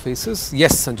familiar faces.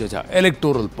 Yes, Sanjay Jha,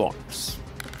 electoral bonds.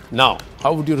 Now,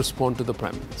 how would you respond to the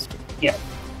Prime Minister? Yeah,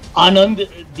 Anand,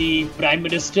 the Prime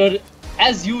Minister,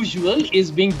 as usual, is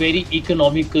being very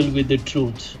economical with the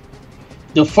truth.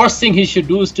 The first thing he should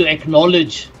do is to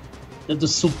acknowledge that the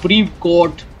Supreme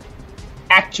Court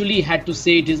actually had to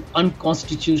say it is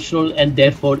unconstitutional and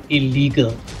therefore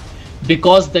illegal,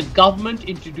 because the government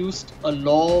introduced a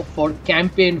law for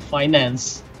campaign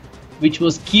finance which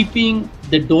was keeping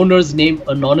the donor's name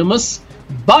anonymous,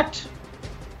 but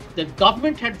the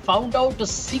government had found out a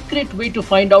secret way to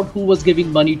find out who was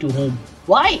giving money to whom.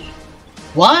 Why?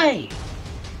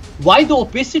 Why the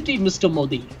opacity, Mr.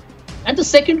 Modi? And the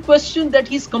second question that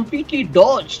he's completely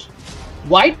dodged: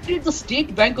 why did the State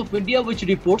Bank of India, which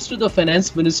reports to the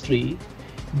Finance Ministry,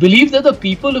 believe that the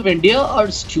people of India are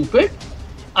stupid?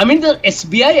 I mean, the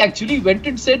SBI actually went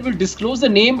and said we'll disclose the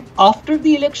name after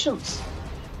the elections.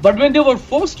 But when they were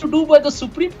forced to do by the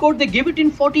Supreme Court, they gave it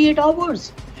in 48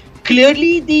 hours.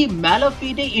 Clearly, the mala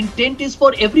fide intent is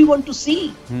for everyone to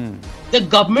see. The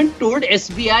government told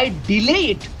SBI, delay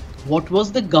it. What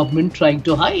was the government trying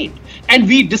to hide? And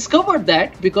we discovered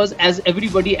that because as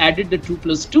everybody added the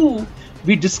 2+2,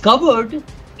 we discovered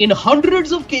in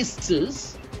hundreds of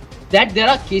cases that there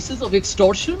are cases of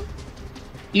extortion,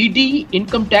 ED,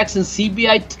 income tax and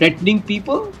CBI threatening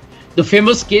people. The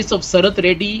famous case of Sarath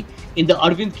Reddy in the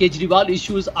Arvind Kejriwal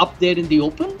issue is up there in the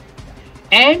open.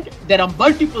 And there are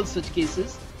multiple such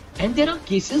cases. And there are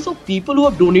cases of people who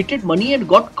have donated money and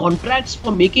got contracts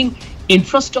for making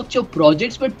infrastructure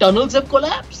projects where tunnels have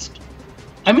collapsed.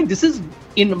 I mean, this is,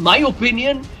 in my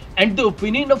opinion, and the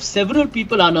opinion of several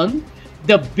people, Anand,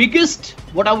 the biggest,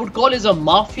 what I would call is a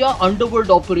mafia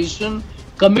underworld operation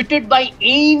committed by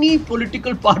any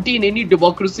political party in any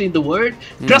democracy in the world.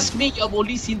 Trust me, you have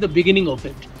only seen the beginning of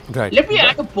it. Right. Let me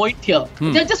add a point here.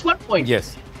 Just one point.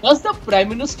 Yes. Does the Prime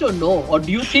Minister know, or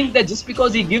do you think that just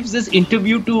because he gives this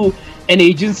interview to an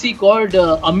agency called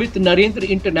Amit Narendra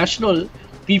International,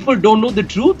 people don't know the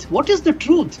truth? What is the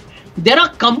truth? There are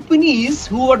companies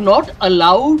who are not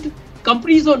allowed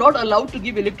to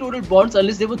give electoral bonds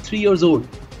unless they were 3 years old.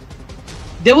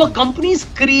 There were companies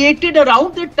created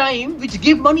around that time which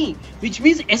give money, which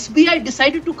means SBI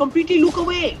decided to completely look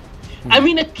away. I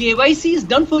mean, a KYC is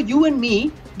done for you and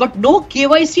me, but no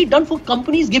KYC done for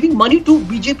companies giving money to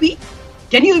BJP.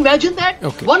 Can you imagine that?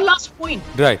 Okay. One last point.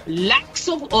 Right. Lakhs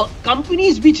of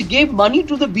companies which gave money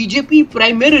to the BJP,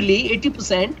 primarily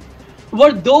 80%,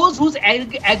 were those whose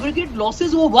aggregate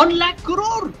losses were 1 lakh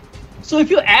crore. So if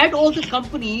you add all the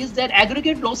companies that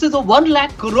aggregate losses of 1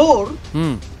 lakh crore,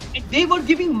 and they were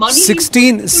giving money.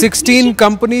 16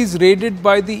 companies raided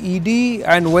by the ED,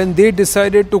 and when they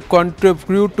decided to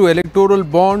contribute to electoral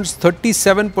bonds,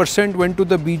 37% went to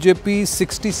the BJP,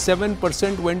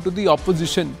 67% went to the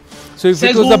opposition. So if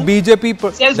it was the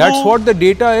BJP, that's what the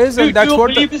data is, and that's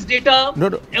what. Do you believe this data? No.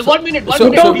 1 minute. So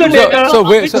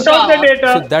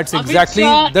So that's exactly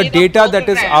the data that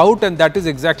is out, and that is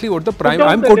exactly what the Prime.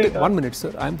 I'm quoting. 1 minute,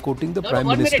 sir. I'm quoting the Prime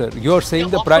Minister. You are saying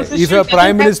the Prime. If a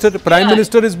Prime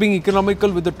Minister is being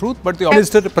economical with the truth, but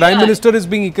the Prime Minister is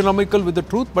being economical with the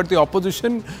truth, but the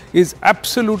opposition is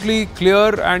absolutely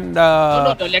clear and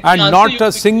not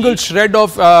a single shred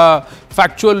of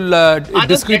factual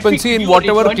discrepancy in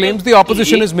whatever claims the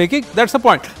opposition is making. That's the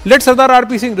point. Let Sardar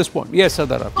RP Singh respond. Yes,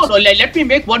 Sardar RP Singh. No, let me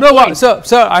make one point.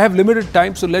 Sir, I have limited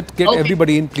time, so let's get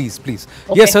everybody in, please.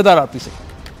 Okay. Yes, Sardar RP Singh.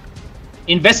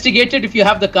 Investigate it if you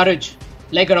have the courage,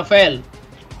 like Rafael.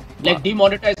 Like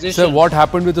demonetization. Sir, what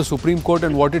happened with the Supreme Court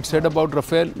and what it said about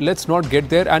Rafael, let's not get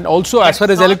there. And also, as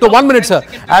far as electoral, 1 minute, sir.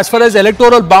 As far as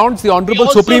electoral bonds, the Honorable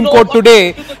Supreme Court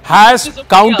today has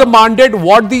countermanded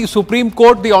what the Supreme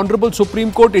Court, the Honorable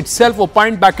Supreme Court itself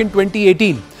opined back in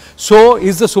 2018. So,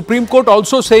 is the Supreme Court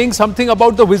also saying something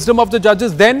about the wisdom of the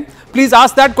judges then? Please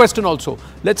ask that question also.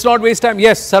 Let's not waste time.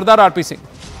 Yes, Sardar RP Singh.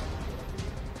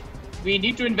 We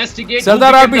need to investigate.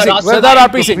 Sardar RP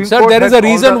Singh. Sir, there is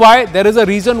a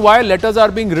reason why letters are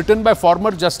being written by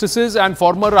former justices and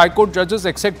former High Court judges,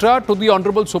 etc., to the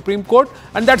Honorable Supreme Court,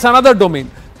 and that's another domain.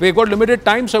 We've got limited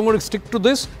time, so I'm going to stick to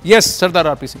this. Yes, Sardar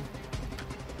RP Singh.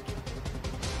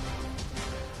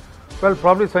 Well,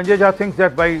 probably Sanjay Jha thinks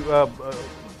that by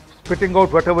spitting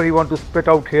out whatever he wants to spit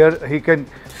out here, he can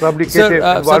probably get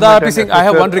Sardar RP Singh, I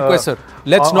have one request, sir.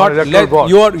 Let's not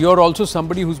you're also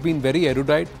somebody who's been very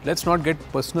erudite. Let's not get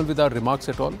personal with our remarks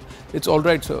at all. It's all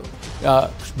right, sir.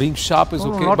 Being sharp is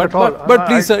okay, but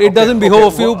please, sir, it doesn't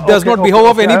behove of you. Does not behove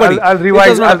of anybody. I'll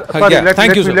revise.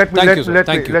 Thank you, sir. Let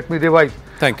me revise.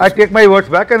 Thank you. I take my words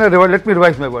back and let me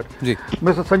revise my word.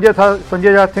 Mr. Sanjay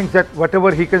Jha thinks that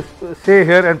whatever he can say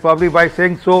here, and probably by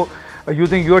saying so,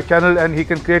 using your channel, and he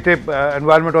can create a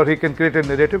environment, or he can create a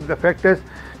narrative. The fact is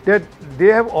that they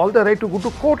have all the right to go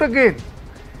to court again,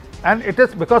 and it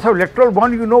is because of electoral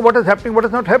bond. You know what is happening, what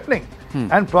is not happening,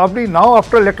 and probably now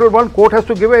after electoral bond, court has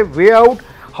to give a way out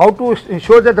how to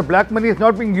ensure that the black money is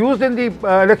not being used in the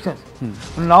elections.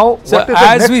 Now, so what is as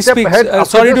the next we step speak, ahead?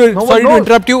 sorry to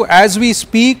interrupt you. As we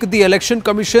speak, the Election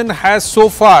Commission has so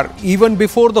far, even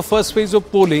before the first phase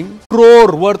of polling,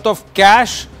 crore worth of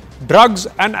cash, drugs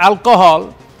and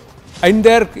alcohol in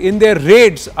their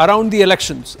raids around the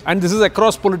elections, and this is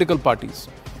across political parties.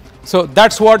 So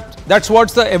that's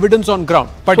what's the evidence on ground.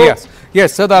 But so,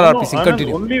 yes, Sardar RP Singh,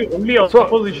 continue. Only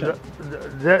opposition.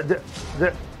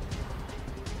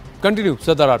 Continue,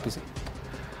 Sardar RP Singh.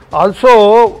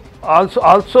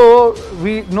 Also,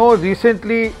 we know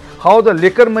recently how the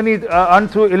liquor money earned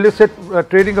through illicit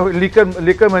trading of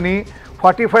liquor money.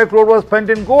 45 crore was spent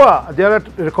in Goa. There are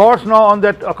records now on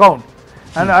that account.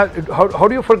 And how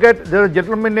do you forget, there is a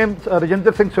gentleman named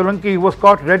Rajendra Singh Solanki who was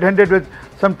caught red-handed with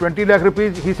some 20 lakh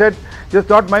rupees. He said, "This is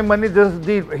not my money, this is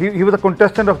the," he was a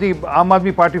contestant of the Aam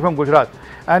Aadmi Party from Gujarat.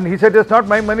 And he said, "This is not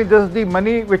my money, this is the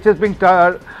money which is being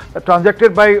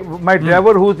transacted by my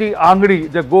driver who's the Angri,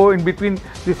 they go in between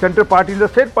the center party and the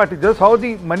state party." That's how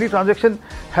the money transaction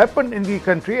happened in the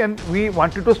country, and we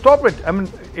wanted to stop it. I mean,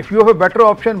 if you have a better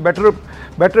option,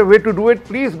 better way to do it,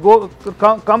 please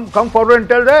come forward and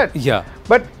tell that. Yeah.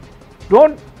 But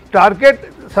don't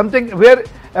target something where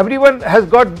everyone has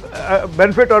got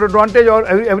benefit or advantage, or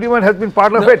everyone has been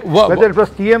part of it, whether it was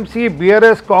TMC,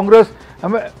 BRS, Congress. I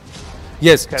mean,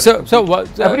 yes, so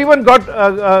everyone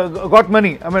got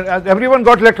money. I mean, everyone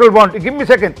got electoral bond. Give me a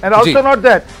second. And also not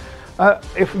that.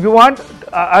 If you want,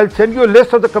 I'll send you a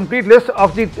list of the complete list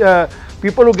of the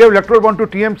people who gave electoral bond to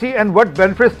TMC and what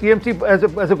benefits TMC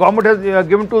as a government has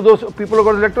given to those people who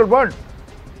got electoral bond.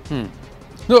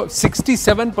 No,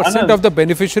 67% of the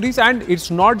beneficiaries, and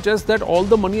it's not just that all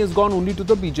the money has gone only to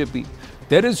the BJP.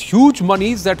 There is huge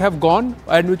monies that have gone,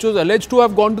 and which was alleged to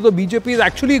have gone to the BJP, has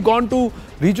actually gone to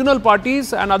regional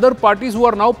parties and other parties who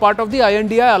are now part of the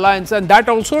INDI alliance, and that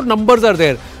also numbers are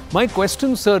there. My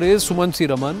question, sir, is Suman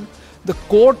Siraman, the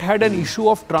court had an issue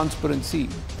of transparency.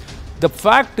 The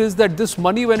fact is that this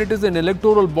money, when it is in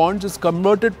electoral bonds, is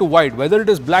converted to white. Whether it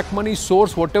is black money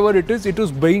source, whatever it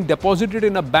was being deposited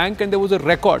in a bank and there was a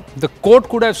record. The court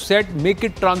could have said, make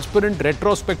it transparent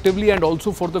retrospectively and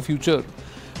also for the future.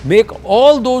 Make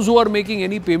all those who are making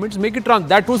any payments, make it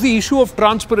that was the issue of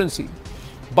transparency.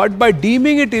 But by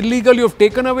deeming it illegal, you have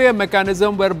taken away a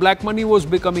mechanism where black money was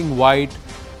becoming white.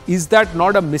 Is that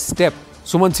not a misstep,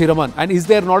 Suman Siraman? And is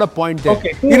there not a point there?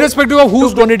 Okay, irrespective of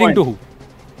who's donating to who?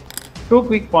 2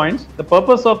 quick points. The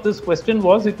purpose of this question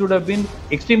was it would have been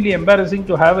extremely embarrassing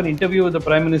to have an interview with the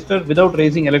Prime Minister without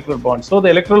raising electoral bonds. So the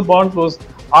electoral bond was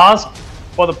asked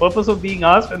for the purpose of being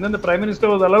asked, and then the Prime Minister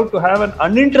was allowed to have an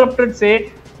uninterrupted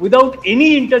say without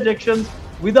any interjections,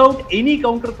 without any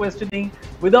counter questioning,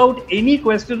 without any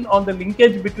question on the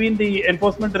linkage between the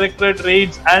Enforcement Directorate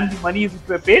raids and the monies which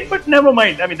were paid. But never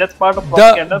mind. I mean, that's part of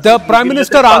propaganda. The Prime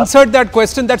Minister answered that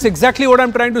question. That's exactly what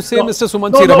I'm trying to say, Mr.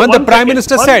 Suman Siraman. The Prime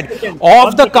Minister said,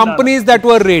 of the companies that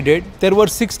were raided, there were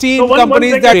 16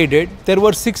 companies that raided. There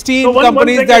were 16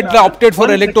 companies that opted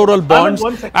for electoral bonds.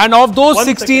 And of those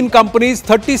 16 companies,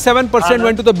 37%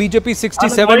 went to the BJP,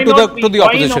 67 to the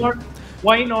opposition.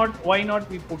 Why not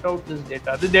we put out this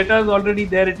data? The data is already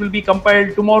there. It will be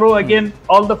compiled tomorrow. Again,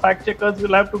 all the fact checkers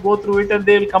will have to go through it and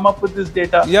they will come up with this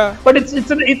data. Yeah. But it's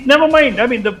never mind. I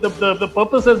mean, the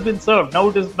purpose has been served. Now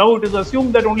it is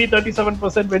assumed that only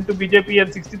 37% went to BJP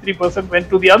and 63% went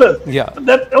to the others. Yeah.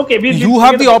 That okay. You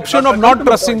have the option of not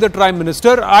trusting the Prime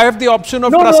Minister. I have the option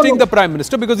of trusting the Prime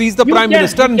Minister because he's the Prime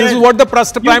Minister, and this is what the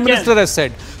Prime Minister has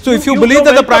said. So if you believe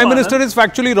that the Prime Minister is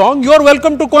factually wrong, you are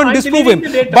welcome to go and disprove him.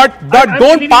 But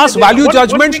don't pass value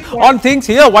judgments on things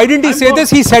here. Why didn't he say this?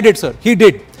 He said it, sir. He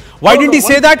did. Why didn't he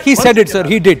say that? He said it, sir.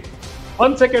 He did.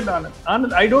 1 second, Anand.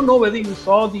 Anand, I don't know whether you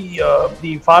saw the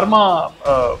pharma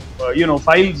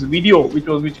files video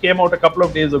which came out a couple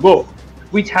of days ago,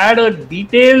 which had a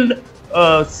detailed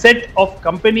set of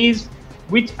companies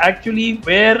which actually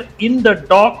were in the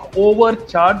dock over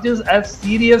charges as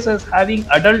serious as having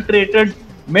adulterated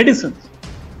medicines.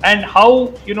 And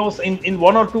how, in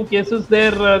 1 or 2 cases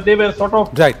there, they were sort of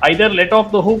either let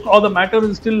off the hook or the matter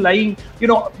is still lying.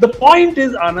 The point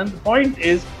is, Anand,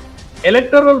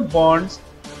 electoral bonds,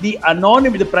 the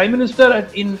Prime Minister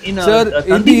in the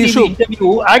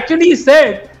interview actually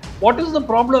said, what is the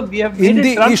problem? We have made in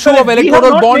the issue of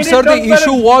electoral bonds, sir, the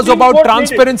issue was about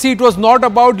transparency. It was not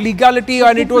about legality,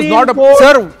 and it was not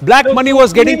sir, black money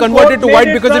was getting converted to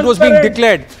white because it was being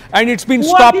declared and it's been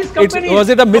stopped. Was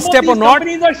it a misstep or not?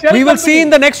 We will see in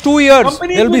the next 2 years.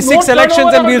 There will be 6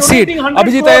 elections and we'll see it.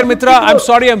 Abhijit Iyer Mitra, I'm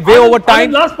sorry, I'm way over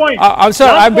time. Sir,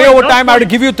 I'm way over time. I have to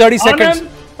give you 30 seconds.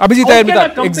 Abhijit Iyer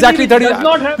Mitra, exactly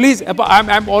 30. Please,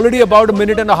 I'm already about a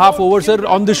minute and a half over, sir,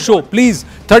 on this show. Please,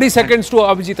 30 seconds to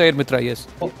Abhijit Iyer Mitra, yes.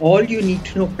 All you need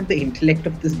to know what the intellect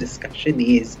of this discussion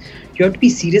is, you have to be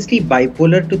seriously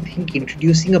bipolar to think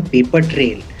introducing a paper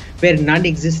trail where none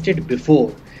existed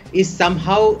before is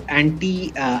somehow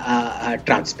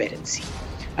anti-transparency.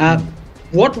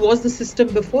 What was the system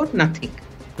before? Nothing.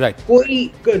 Right.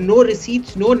 No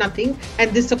receipts, no nothing.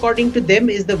 And this, according to them,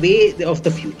 is the way of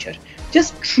the future.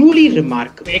 Just truly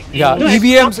remarkable. Yeah,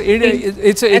 EVMs,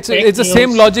 it's the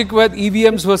same logic with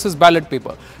EVMs versus ballot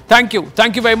paper. Thank you.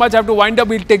 Thank you very much. I have to wind up.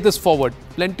 We'll take this forward.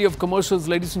 Plenty of commercials,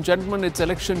 ladies and gentlemen. It's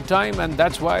election time, and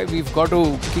that's why we've got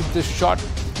to keep this short.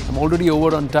 I'm already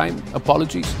over on time.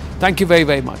 Apologies. Thank you very,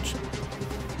 very much.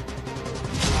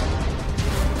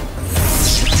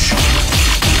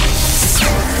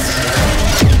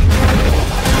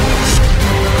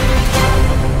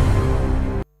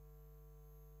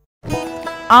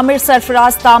 Amir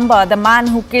Sarfaraz Tamba, the man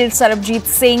who killed Sarabjit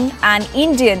Singh, an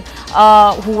Indian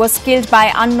who was killed by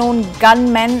unknown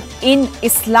gunmen in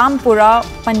Islampura,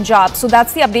 Punjab. So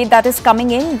that's the update that is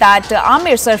coming in, that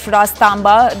Amir Sarfaraz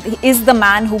Tamba is the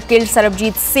man who killed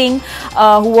Sarabjit Singh,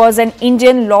 who was an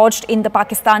Indian lodged in the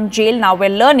Pakistan jail. Now we're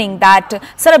learning that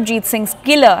Sarabjit Singh's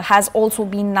killer has also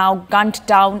been now gunned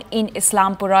down in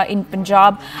Islampura in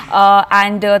Punjab.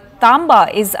 Tamba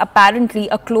is apparently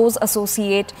a close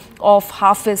associate of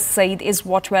Hafiz Saeed, is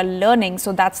what we're learning.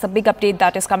 So that's the big update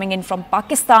that is coming in from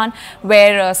Pakistan,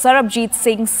 where Sarabjit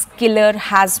Singh's killer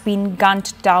has been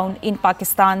gunned down in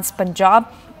Pakistan's Punjab.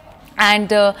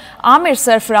 And Amir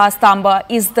Sarfaraz Tamba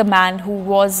is the man who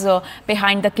was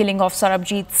behind the killing of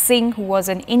Sarabjit Singh, who was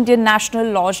an Indian national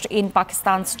lodged in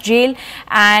Pakistan's jail.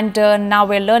 And now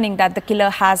we're learning that the killer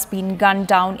has been gunned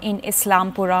down in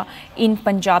Islampura in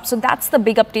Punjab. So that's the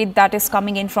big update that is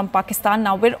coming in from Pakistan.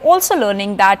 Now we're also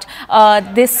learning that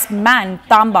this man,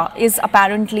 Tamba, is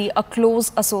apparently a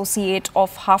close associate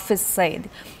of Hafiz Saeed.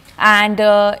 And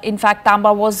in fact,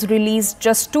 Tamba was released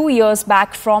just 2 years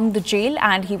back from the jail,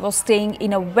 and he was staying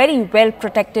in a very well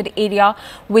protected area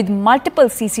with multiple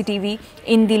CCTV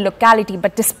in the locality.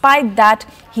 But despite that,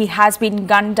 he has been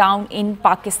gunned down in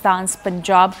Pakistan's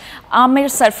Punjab. Amir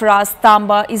Sarfaraz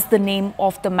Tamba is the name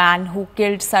of the man who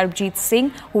killed Sarabjit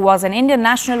Singh, who was an Indian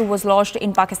national who was lodged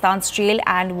in Pakistan's jail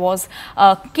and was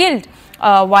killed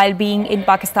while being in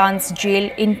Pakistan's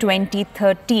jail in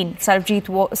 2013.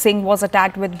 Sarabjit Singh was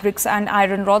attacked with bricks and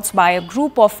iron rods by a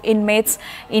group of inmates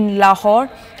in Lahore,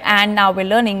 and now we're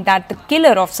learning that the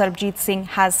killer of Sarabjit Singh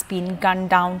has been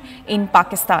gunned down in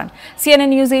Pakistan. CNN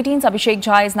News 18's Abhishek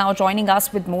Jha is now joining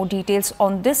us with more details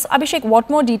on this. Abhishek, what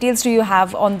more details do you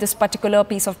have on this particular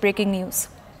piece of breaking news?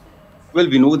 Well,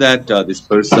 we know that this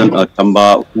person,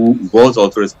 Tamba, who was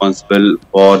also responsible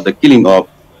for the killing of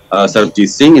Sarabjit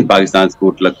Singh in Pakistan's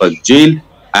Lok Sabha jail,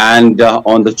 and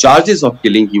on the charges of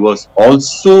killing, he was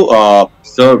also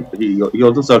served. He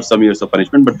also served some years of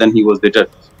punishment, but then he was later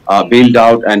bailed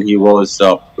out and he was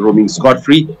roaming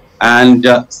scot-free. And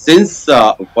since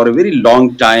for a very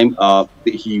long time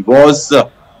he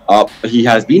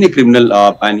has been a criminal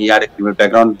and he had a criminal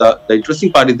background. The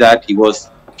interesting part is that he was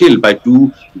killed by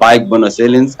two bike-borne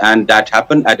assailants, and that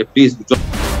happened at a place which was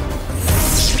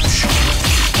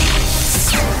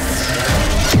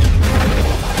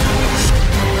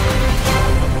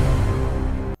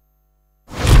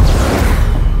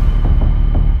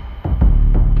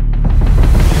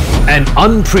an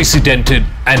unprecedented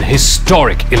and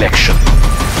historic election.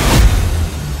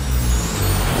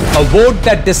 A vote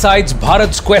that decides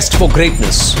Bharat's quest for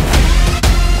greatness.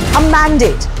 A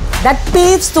mandate that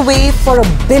paves the way for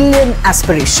 1 billion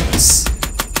aspirations.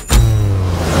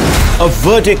 A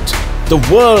verdict the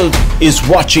world is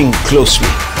watching closely.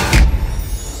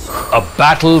 A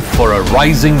battle for a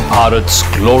rising Bharat's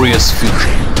glorious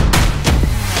future.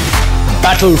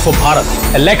 Battle for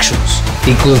Bharat. Elections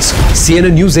equals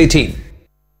CNN News 18.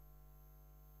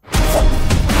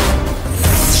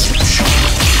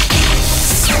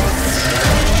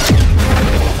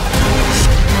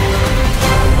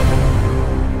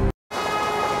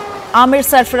 Amir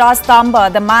Sarfaraz Tamba,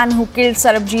 the man who killed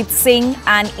Sarabjit Singh,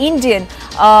 an Indian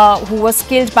who was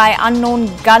killed by unknown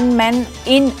gunmen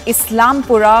in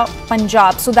Islampura,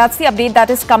 Punjab. So that's the update that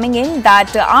is coming in,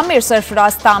 that Amir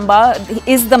Sarfaraz Tamba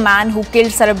is the man who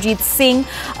killed Sarabjit Singh,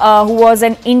 who was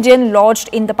an Indian lodged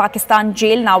in the Pakistan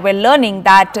jail. Now we're learning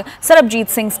that Sarabjit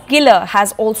Singh's killer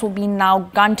has also been now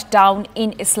gunned down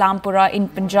in Islampura in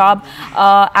Punjab,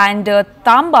 and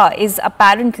Tamba is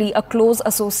apparently a close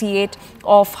associate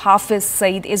of Hafiz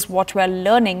Saeed is what we're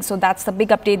learning. So that's the big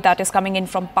update that is coming in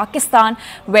from Pakistan,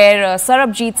 where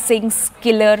Sarabjit Singh's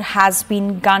killer has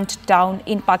been gunned down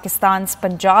in Pakistan's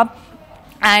Punjab.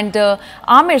 And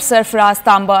Amir Sarfaraz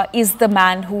Tamba is the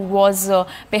man who was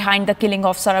behind the killing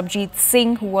of Sarabjit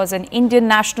Singh, who was an Indian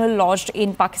national lodged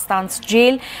in Pakistan's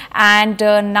jail. And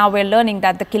now we're learning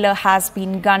that the killer has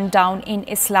been gunned down in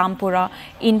Islampura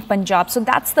in Punjab. So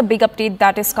that's the big update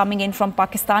that is coming in from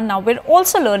Pakistan. Now we're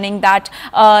also learning that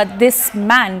this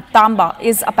man, Tamba,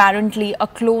 is apparently a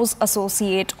close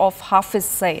associate of Hafiz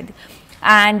Saeed.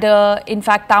 And in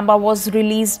fact, Tamba was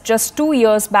released just 2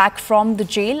 years back from the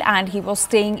jail, and he was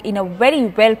staying in a very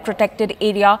well protected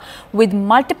area with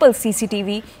multiple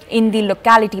CCTV in the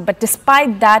locality. But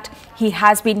despite that, he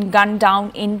has been gunned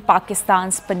down in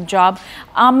Pakistan's Punjab.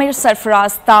 Amir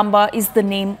Sarfaraz Tamba is the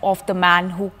name of the man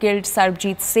who killed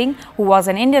Sarabjit Singh, who was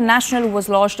an Indian national who was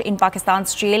lodged in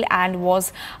Pakistan's jail and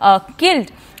was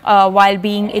killed while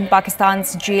being in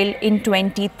Pakistan's jail in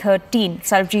 2013.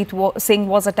 Sarabjit Singh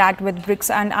was attacked with bricks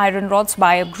and iron rods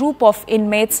by a group of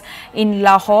inmates in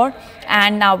Lahore,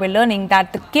 and now we're learning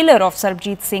that the killer of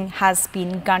Sarabjit Singh has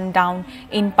been gunned down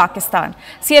in Pakistan.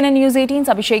 CNN News 18's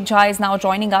Abhishek Jha is now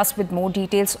joining us with more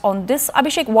details on this.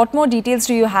 Abhishek, what more details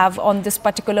do you have on this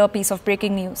particular piece of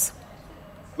breaking news?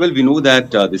 Well, we know that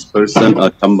this person,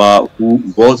 Tamba, who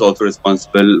was also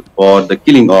responsible for the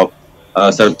killing of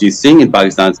Sarabjit Singh in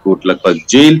Pakistan's Lok Sabha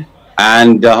jail,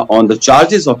 and on the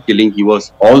charges of killing, he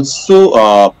was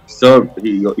also served.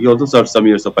 He also served some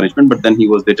years of punishment, but then he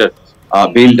was later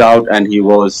bailed out and he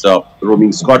was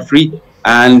roaming scot-free.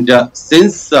 And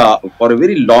since for a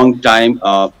very long time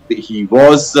he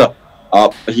was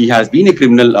he has been a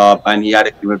criminal and he had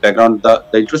a criminal background.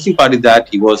 The interesting part is that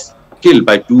he was killed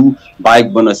by two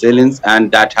bike-borne assailants,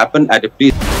 and that happened at a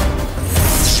place.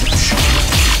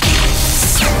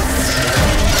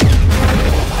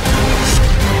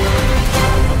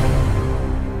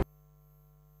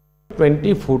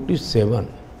 2047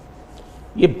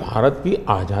 ये भारत की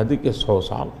आज़ादी के 100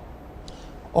 साल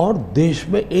और देश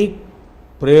में एक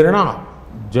प्रेरणा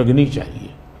जगनी चाहिए,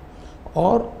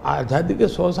 और आज़ादी के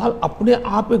 100 साल अपने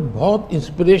आप एक बहुत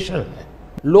इंस्पिरेशन है।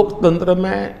 लोकतंत्र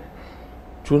में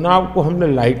चुनाव को हमने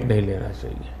लाइट नहीं लेना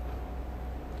चाहिए,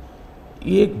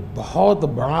 ये एक बहुत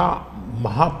बड़ा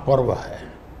महापर्व है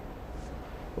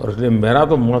और इसलिए मेरा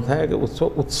तो मत है कि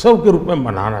उत्सव के रूप में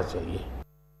मनाना चाहिए।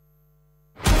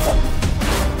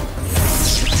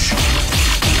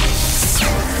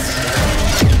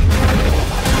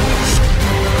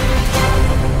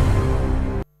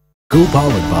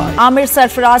 Powered by Amir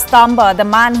Sarfaraz Tamba, the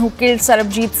man who killed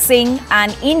Sarabjit Singh,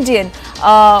 an Indian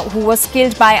who was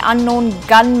killed by unknown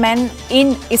gunmen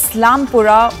in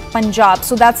Islampura, Punjab.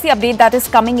 So that's the update that is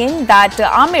coming in, that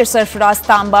Amir Sarfaraz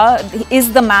Tamba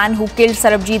is the man who killed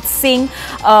Sarabjit Singh,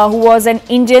 who was an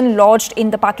Indian lodged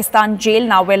in the Pakistan jail.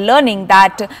 Now we're learning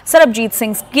that Sarabjit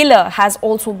Singh's killer has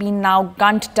also been now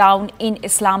gunned down in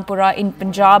Islampura in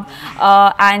Punjab,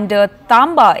 and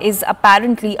Tamba is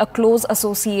apparently a close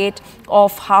associate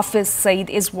of Hafiz Saeed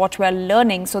is what we're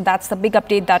learning. So that's the big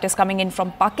update that is coming in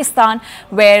from Pakistan,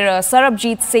 where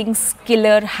Sarabjit Singh's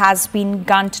killer has been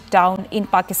gunned down in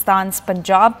Pakistan's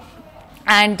Punjab.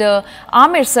 And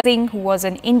Amir Singh, who was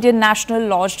an Indian national,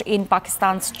 lodged in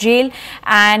Pakistan's jail,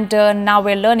 and now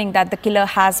we're learning that the killer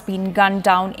has been gunned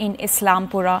down in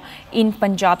Islampura in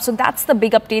Punjab. So that's the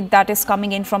big update that is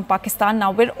coming in from Pakistan.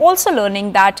 Now we're also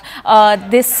learning that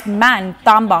this man,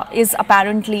 Tamba, is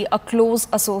apparently a close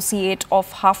associate of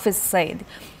Hafiz Saeed.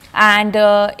 And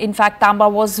in fact, Tamba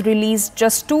was released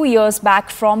just 2 years back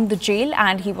from the jail,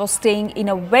 and he was staying in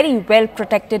a very well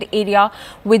protected area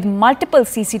with multiple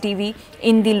CCTV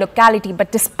in the locality.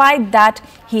 But despite that,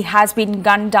 he has been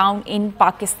gunned down in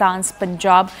Pakistan's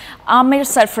Punjab. Amir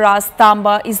Sarfaraz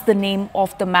Tamba is the name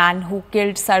of the man who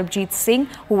killed Sarabjit Singh,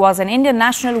 who was an Indian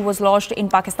national who was lodged in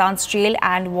Pakistan's jail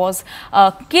and was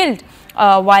killed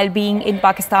while being in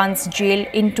Pakistan's jail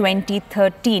in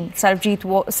 2013.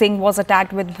 Sarabjit Singh was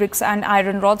attacked with bricks and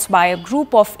iron rods by a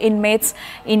group of inmates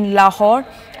in Lahore,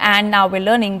 and now we're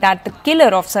learning that the killer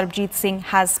of Sarabjit Singh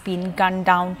has been gunned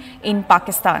down in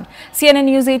Pakistan. CNN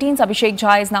News 18's Abhishek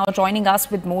Jha is now joining us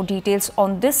with more details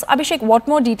on this. Abhishek, what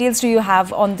more details do you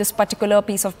have on this particular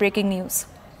piece of breaking news?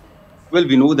 Well,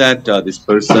 we know that this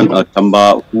person,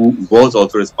 Tamba, who was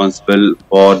also responsible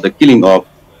for the killing of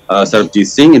Sarabjit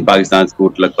Singh in Pakistan's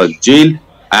Lok Sabha jail,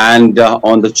 and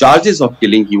on the charges of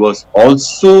killing, he was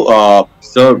also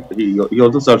served. He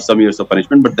also served some years of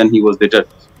punishment, but then he was later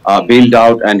bailed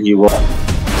out, and he was.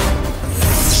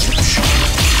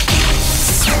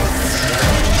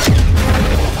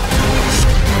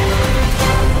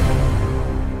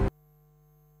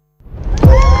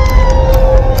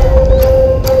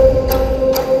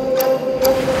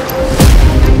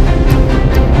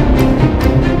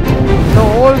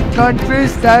 Country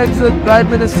stands with Prime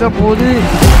Minister Modi.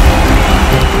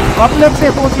 Public से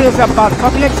पूछिए सब बात.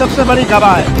 Public सबसे बड़ी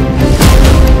गवाह है.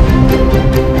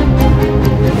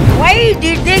 Why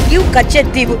did they give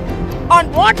Kachetivu?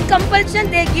 On what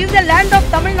compulsion they give the land of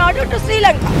Tamil Nadu to Sri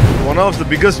Lanka? One of the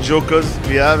biggest jokers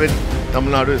we have in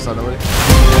Tamil Nadu is Sanavari.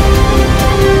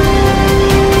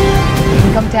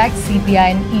 Income tax,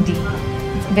 CBI and ED.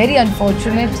 Very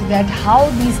unfortunate that how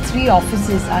these three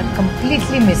offices are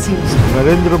completely misused.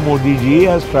 Narendra Modi ji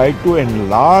has tried to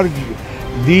enlarge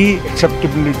the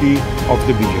acceptability of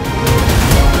the BJP.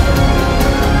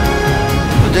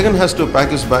 Jagan has to pack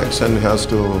his bags and has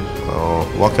to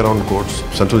walk around courts.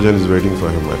 Central Jail is waiting for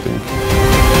him, I think.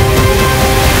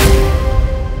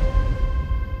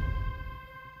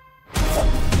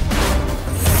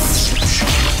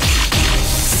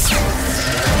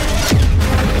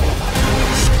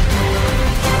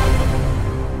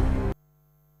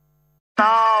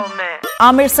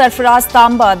 Amir Sarfaraz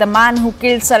Tamba, the man who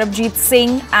killed Sarabjit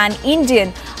Singh, an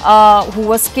Indian who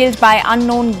was killed by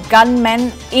unknown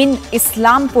gunmen in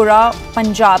Islampura,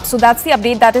 Punjab. So that's the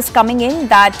update that is coming in,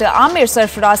 that Amir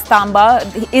Sarfaraz Tamba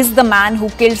is the man who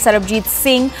killed Sarabjit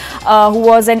Singh, who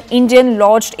was an Indian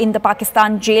lodged in the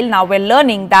Pakistan jail. Now we're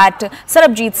learning that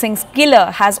Sarabjit Singh's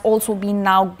killer has also been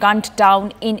now gunned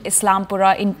down in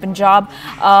Islampura in Punjab,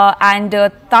 and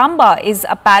Tamba is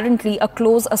apparently a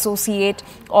close associate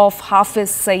of Hafiz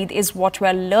Saeed is what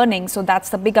we're learning. So that's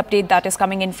the big update that is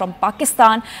coming in from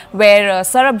Pakistan, where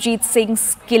Sarabjit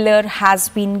Singh's killer has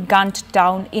been gunned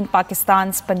down in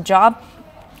Pakistan's Punjab.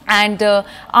 And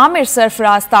Amir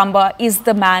Sarfaraz Tamba is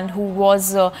the man who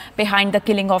was behind the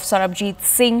killing of Sarabjit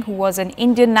Singh, who was an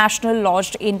Indian national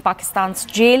lodged in Pakistan's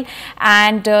jail.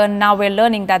 And now we're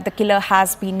learning that the killer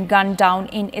has been gunned down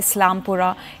in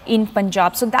Islampura in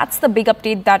Punjab. So that's the big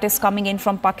update that is coming in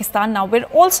from Pakistan. Now we're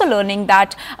also learning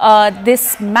that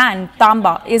this man,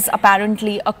 Tamba, is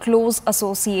apparently a close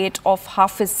associate of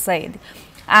Hafiz Saeed.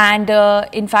 And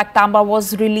in fact, Tamba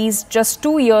was released just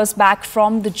 2 years back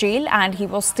from the jail, and he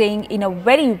was staying in a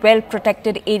very well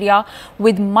protected area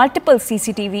with multiple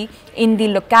CCTV in the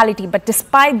locality. But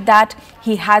despite that,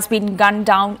 he has been gunned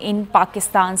down in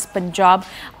Pakistan's Punjab.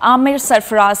 Amir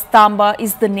Sarfaraz Tamba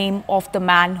is the name of the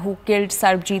man who killed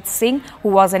Sarabjit Singh, who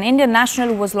was an Indian national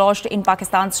who was lodged in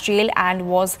Pakistan's jail and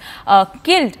was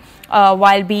killed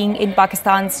while being in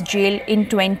Pakistan's jail in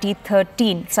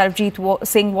 2013. Sarabjit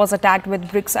Singh was attacked with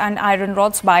bricks and iron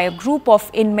rods by a group of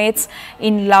inmates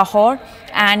in Lahore,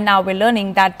 and now we're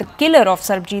learning that the killer of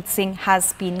Sarabjit Singh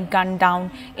has been gunned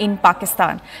down in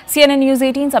Pakistan. CNN News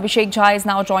 18's Abhishek Jha is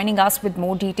now joining us with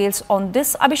more details on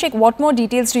this. Abhishek, what more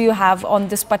details do you have on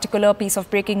this particular piece of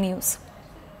breaking news?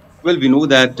 Well, we know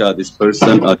that this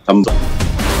person, Tamba.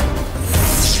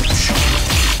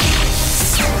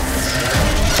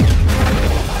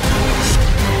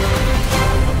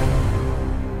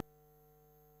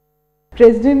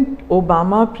 President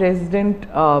Obama, president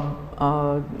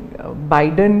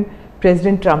Biden,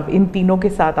 president Trump, इन तीनों के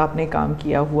साथ आपने काम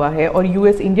किया हुआ है और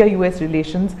India US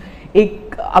relations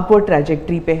एक अपवर्ड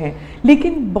ट्रैजेक्टरी पे हैं,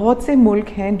 लेकिन बहुत से मुल्क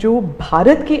हैं जो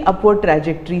भारत की अपवर्ड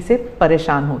ट्रैजेक्टरी से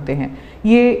परेशान होते हैं।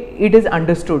 ये इट इज़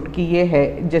अंडरस्टूड कि ये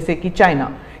है, जैसे कि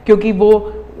चाइना, क्योंकि वो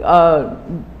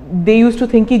दे यूज टू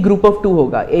थिंक कि ग्रुप ऑफ 2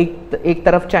 होगा, एक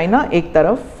तरफ चाइना, एक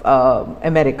तरफ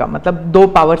अमेरिका, मतलब 2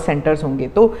 पावर सेंटर्स होंगे।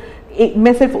 तो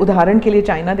मैं सिर्फ उदाहरण के लिए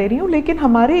चाइना दे रही हूँ, लेकिन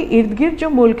हमारे इर्द गिर्द जो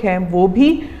मुल्क हैं वो भी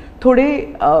थोड़े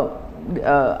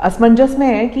असमंजस में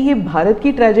है कि ये भारत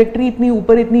की ट्रैजेक्टरी इतनी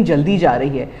ऊपर इतनी जल्दी जा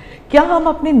रही है। क्या हम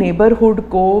अपने नेबरहुड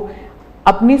को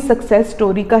अपनी सक्सेस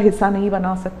स्टोरी का हिस्सा नहीं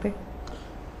बना सकते?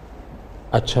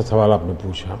 अच्छा सवाल आपने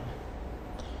पूछा।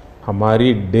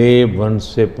 हमारी डे 1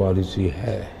 से पॉलिसी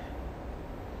है,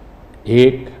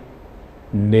 एक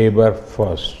नेबर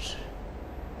फर्स्ट,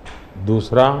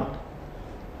 दूसरा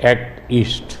एक्ट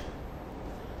ईस्ट।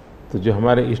 तो जो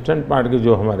हमारे ईस्टर्न पार्ट के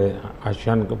जो हमारे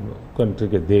आसियान कंट्री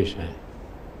के देश हैं,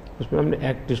 उसमें हमने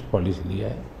एक्ट ईस्ट पॉलिसी लिया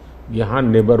है, यहाँ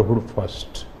नेबरहुड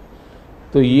फर्स्ट।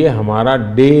 तो ये हमारा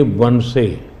डे 1 से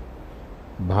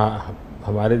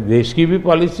हमारे देश की भी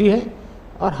पॉलिसी है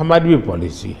और हमारी भी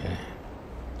पॉलिसी है।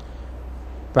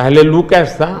 पहले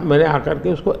लूकैस था, मैंने आकर के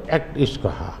उसको एक्ट ईस्ट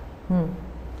कहा,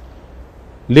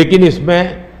 लेकिन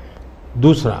इसमें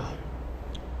दूसरा,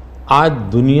 आज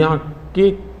दुनिया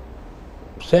के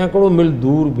सैकड़ों मील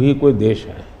दूर भी कोई देश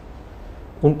है,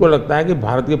 उनको लगता है कि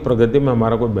भारत की प्रगति में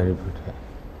हमारा कोई बेनिफिट है,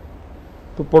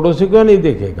 तो पड़ोसी क्यों नहीं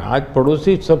देखेगा? आज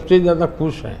पड़ोसी सबसे ज़्यादा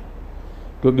खुश हैं,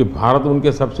 क्योंकि भारत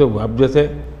उनके सबसे, अब जैसे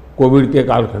कोविड के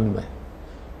कालखंड में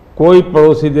कोई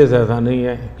पड़ोसी देश ऐसा नहीं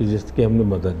है कि जिसकी हमने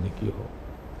मदद नहीं की हो।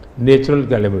 नेचुरल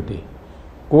कैलेमिटी,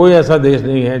 कोई ऐसा देश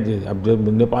नहीं है। अब जब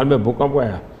नेपाल में भूकंप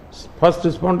आया, फर्स्ट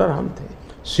रिस्पॉन्डर हम थे।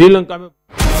 श्रीलंका में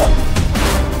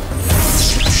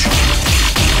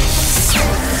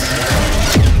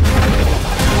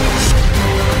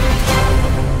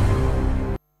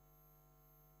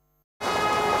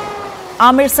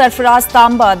Amir Sarfaraz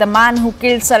Tamba, the man who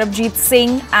killed Sarabjit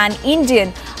Singh, an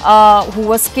Indian who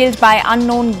was killed by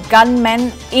unknown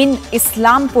gunmen in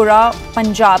Islampura,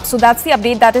 Punjab. So that's the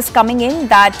update that is coming in,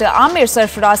 that Amir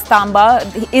Sarfaraz Tamba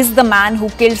is the man who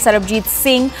killed Sarabjit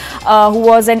Singh, who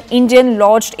was an Indian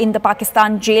lodged in the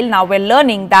Pakistan jail. Now we're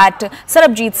learning that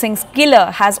Sarabjit Singh's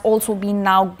killer has also been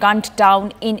now gunned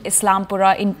down in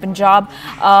Islampura in Punjab,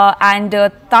 and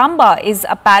Tamba is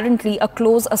apparently a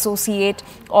close associate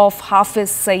of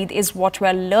Hafiz Saeed, is what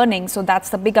we're learning. So that's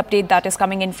the big update that is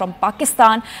coming in from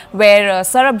Pakistan, where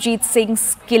Sarabjit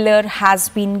Singh's killer has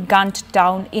been gunned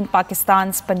down in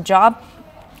Pakistan's Punjab.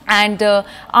 And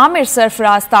Amir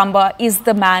Sarfaraz Tamba is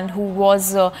the man who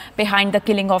was behind the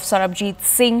killing of Sarabjit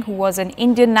Singh, who was an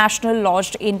Indian national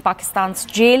lodged in Pakistan's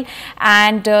jail.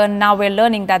 And now we're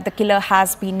learning that the killer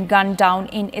has been gunned down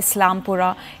in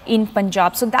Islampura in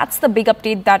Punjab. So that's the big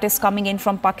update that is coming in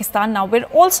from Pakistan. Now we're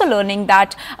also learning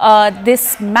that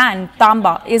this man,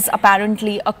 Tamba, is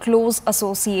apparently a close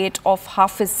associate of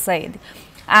Hafiz Saeed.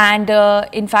 And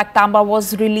in fact, Tamba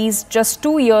was released just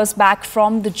 2 years back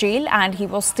from the jail, and he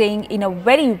was staying in a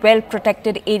very well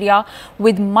protected area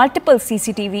with multiple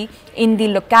CCTV in the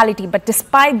locality. But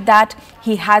despite that,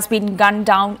 he has been gunned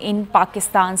down in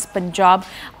Pakistan's Punjab.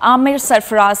 Amir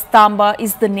Sarfaraz Tamba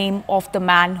is the name of the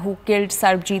man who killed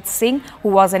Sarbjeet Singh, who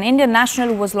was an Indian national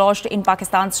who was lodged in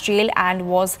Pakistan's jail and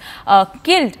was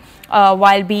killed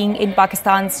while being in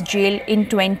Pakistan's jail in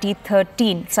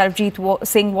 2013. Sarbjeet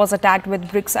Singh was attacked with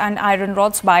bricks and iron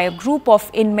rods by a group of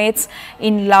inmates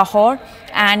in Lahore,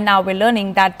 and now we're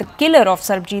learning that the killer of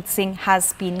Sarbjeet Singh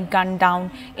has been gunned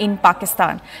down in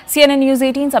Pakistan. CNN News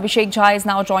 18's Abhishek Jha is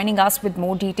now joining us with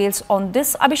more details on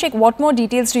this. Abhishek, what more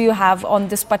details do you have on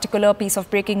this particular piece of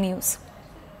breaking news?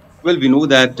 Well, we know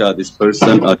that this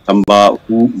person, Tamba,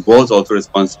 who was also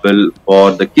responsible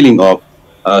for the killing of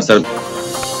Sarbjeet.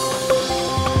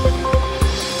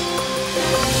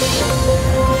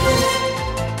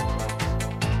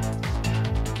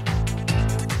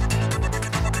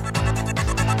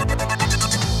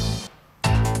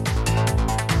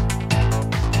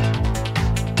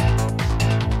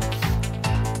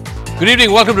 Good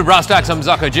evening. Welcome to Brass Tacks. I'm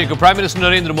Zakir Jacob. Prime Minister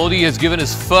Narendra Modi has given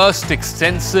his first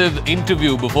extensive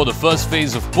interview before the first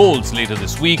phase of polls later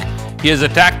this week. He has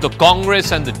attacked the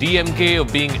Congress and the DMK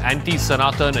of being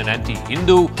anti-Sanatan and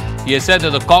anti-Hindu. He has said that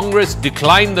the Congress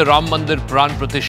declined the Ram Mandir Pran Pratishtha